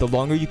can. The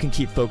longer you can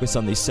keep focus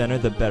on the center,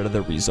 the better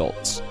the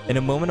results. In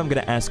a moment, I'm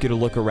going to ask you to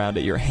look around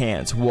at your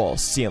hands,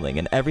 walls, ceiling,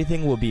 and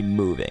everything will be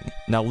moving.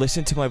 Now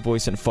listen to my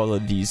voice and follow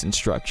these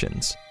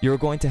instructions. You're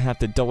going to have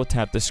to double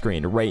tap the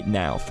screen right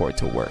now for it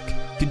to work.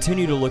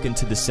 Continue to look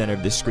into the center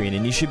of the screen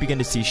and you should begin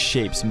to see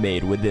shapes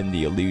made within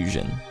the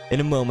illusion. In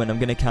a moment, I'm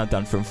going to count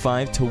down from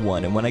 5 to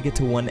 1, and when I get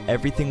to 1,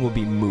 everything will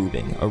be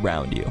moving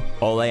around you.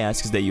 All I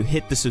ask is that you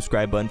hit the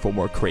subscribe button for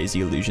more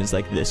crazy illusions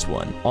like this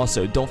one.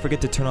 Also, don't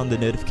forget to turn on the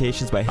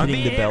notifications by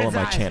hitting the bell on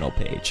my channel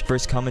page.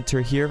 First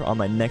commenter here on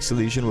my next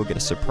illusion will get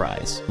a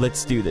surprise.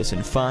 Let's do this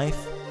in 5,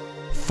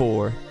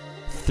 4,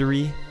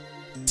 3,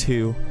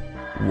 2,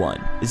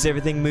 1. Is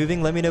everything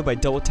moving? Let me know by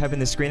double tapping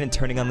the screen and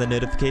turning on the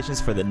notifications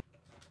for the...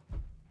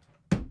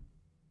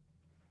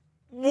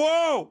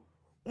 Whoa!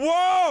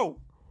 Whoa!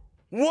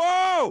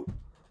 Whoa!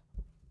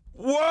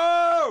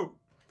 Whoa!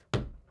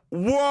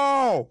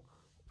 Whoa!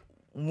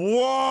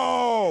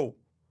 Whoa!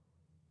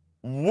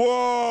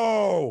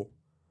 Whoa!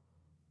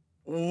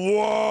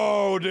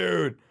 Whoa,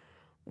 dude!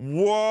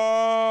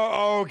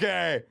 Whoa!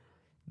 Okay.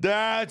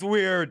 That's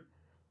weird.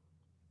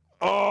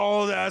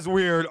 Oh, that's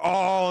weird.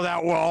 Oh,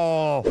 that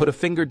whoa. Put a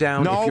finger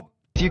down. No.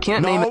 If you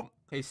can't name it...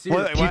 Hey,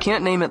 Siri. If you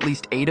can't name at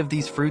least 8 of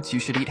these fruits, you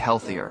should eat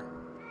healthier.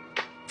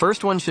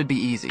 First one should be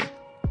easy.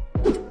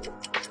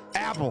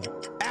 Apple.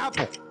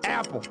 Apple.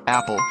 Apple.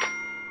 Apple.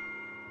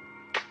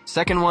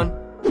 Second one.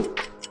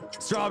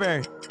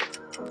 Strawberry.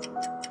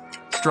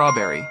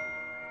 Strawberry.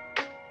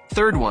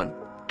 Third one.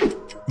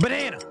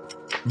 Banana.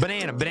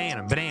 Banana,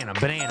 banana, banana,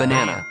 banana.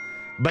 Banana.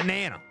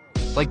 Banana.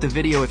 Like the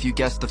video if you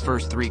guessed the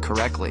first 3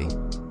 correctly.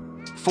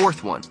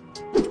 Fourth one.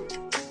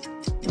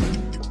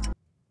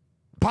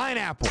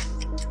 Pineapple.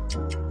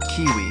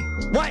 Kiwi.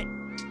 What?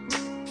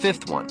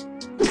 Fifth one.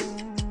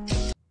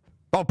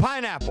 Oh,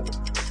 pineapple.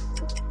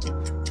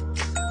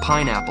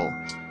 Pineapple.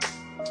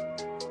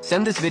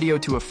 Send this video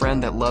to a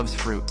friend that loves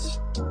fruits.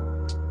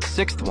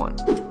 Sixth one.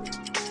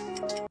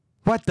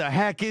 What the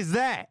heck is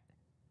that?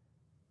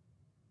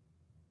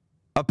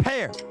 A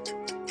pear.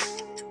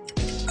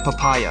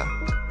 Papaya.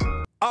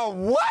 A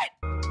what?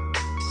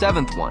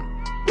 Seventh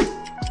one.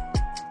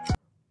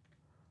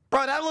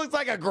 Bro, that looks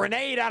like a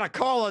grenade out of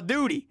Call of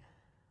Duty.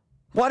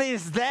 What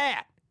is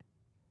that?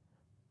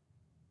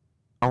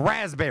 A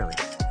raspberry.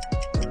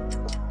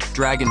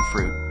 Dragon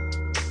fruit.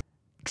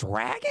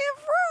 Dragon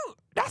fruit?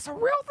 That's a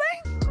real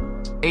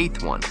thing?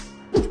 Eighth one.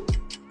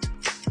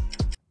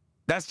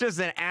 That's just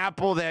an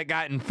apple that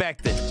got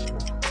infected.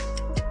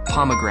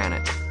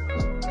 Pomegranate.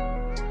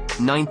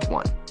 Ninth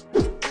one.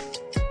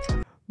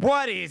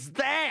 What is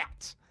that?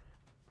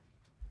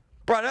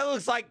 Bro, that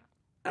looks like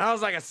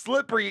a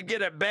slipper you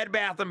get at Bed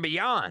Bath &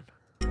 Beyond.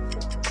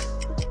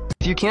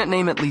 If you can't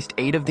name at least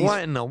 8 of these...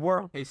 What in the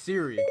world? Hey,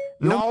 Siri.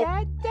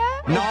 No.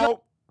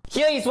 No.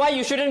 Here is why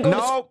you shouldn't go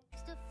No.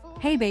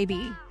 Hey,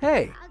 baby.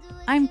 Hey.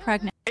 I'm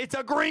pregnant. It's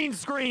a green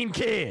screen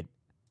kid.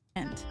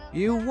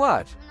 You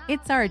what?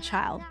 It's our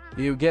child.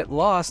 You get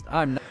lost,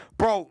 I'm not.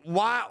 Bro,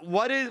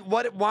 what is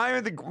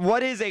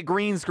a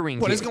green screen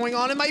kid? What is going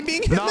on? Am I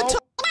being No. hypnotized?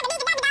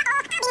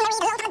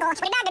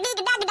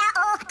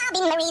 I've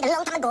been married a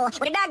long time ago.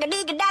 With a dagger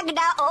digger dagger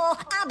da oh.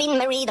 I've been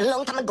married a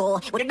long time ago.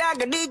 With a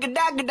dagger digger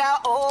dagger da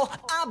oh.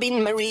 I've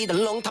been married a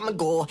long time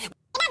ago.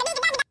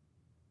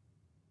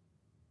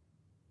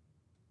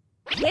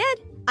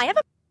 Kid, I have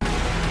a...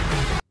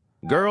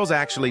 Girls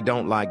actually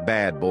don't like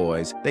bad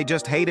boys. They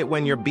just hate it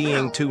when you're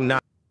being too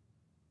nice.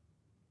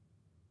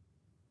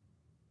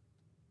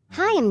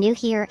 Hi, I'm new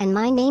here, and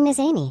my name is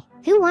Amy.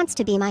 Who wants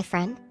to be my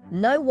friend?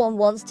 No one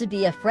wants to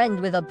be a friend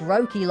with a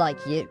brokey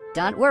like you.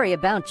 Don't worry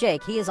about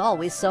Jake, he is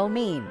always so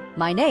mean.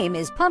 My name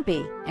is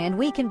Pumpy, and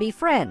we can be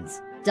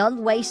friends.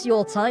 Don't waste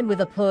your time with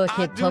a poor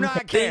kid,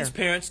 Pumpy. Things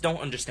parents don't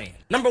understand.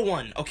 Number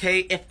one, okay,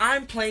 if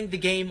I'm playing the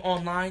game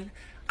online,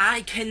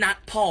 I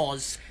cannot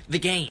pause the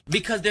game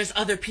because there's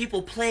other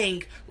people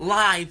playing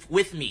live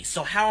with me.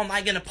 So how am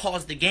I gonna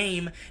pause the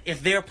game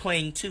if they're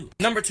playing too?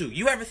 Number two,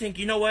 you ever think,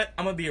 you know what,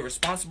 I'm gonna be a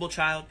responsible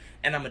child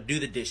and I'm gonna do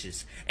the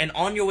dishes. And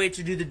on your way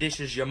to do the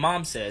dishes, your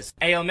mom says,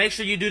 hey, yo, make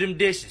sure you do them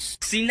dishes.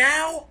 See,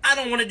 now I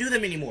don't wanna do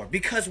them anymore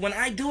because when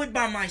I do it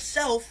by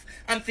myself,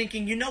 I'm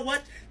thinking, you know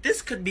what,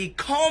 this could be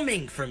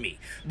calming for me.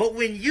 But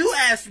when you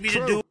ask me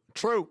to do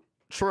True.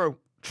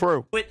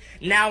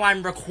 now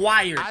I'm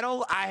required.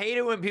 I hate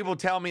it when people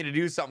tell me to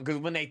do something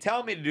because when they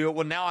tell me to do it,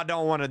 well, now I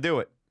don't want to do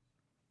it.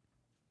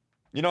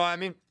 You know what I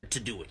mean? To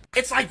do it.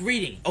 It's like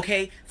reading,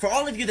 okay? For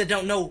all of you that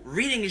don't know,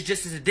 reading is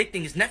just as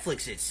addicting as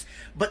Netflix is.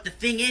 But the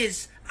thing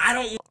is, I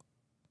don't...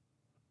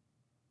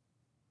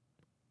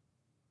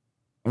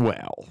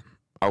 Well,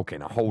 okay,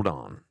 now hold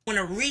on. want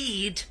to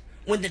read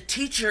when the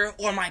teacher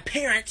or my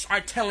parents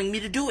are telling me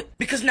to do it.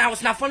 Because now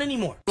it's not fun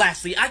anymore.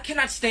 Lastly, I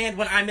cannot stand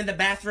when I'm in the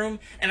bathroom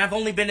and I've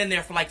only been in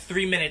there for like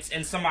 3 minutes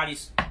and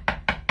somebody's...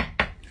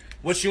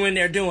 What you in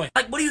there doing?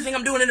 Like, what do you think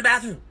I'm doing in the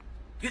bathroom?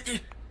 You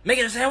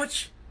making a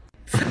sandwich?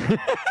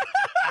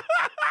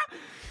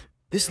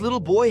 This little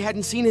boy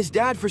hadn't seen his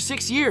dad for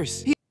 6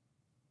 years.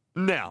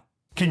 Now.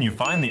 Can you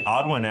find the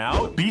odd one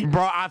out?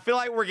 Bro, I feel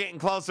like we're getting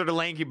closer to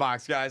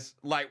LankyBox, guys.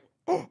 Like,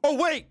 oh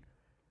wait!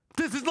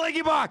 This is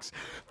LankyBox!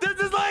 This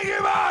is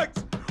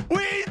LankyBox!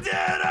 We did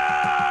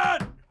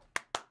it!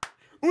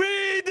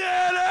 We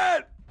did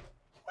it!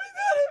 We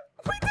did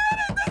it! We did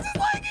it! This is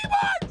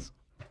LankyBox!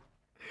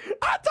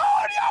 I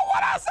told y'all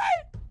what I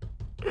said!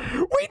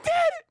 We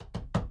did it!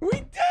 We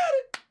did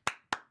it!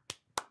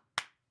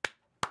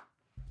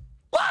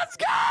 Let's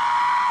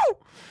go!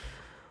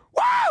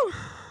 Woo!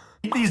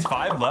 These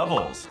 5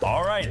 levels.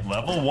 All right,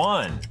 level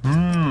 1.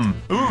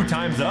 Ooh,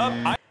 time's up.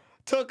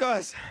 Took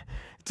us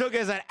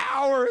an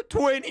hour,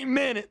 20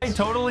 minutes. I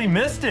totally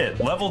missed it.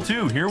 Level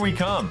 2, here we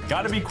come.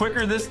 Gotta be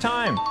quicker this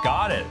time.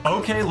 Got it.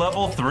 Okay,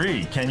 level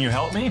 3. Can you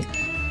help me?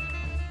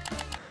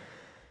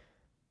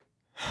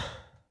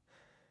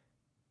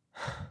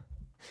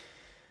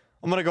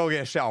 I'm gonna go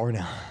get a shower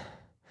now.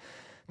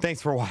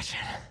 Thanks for watching.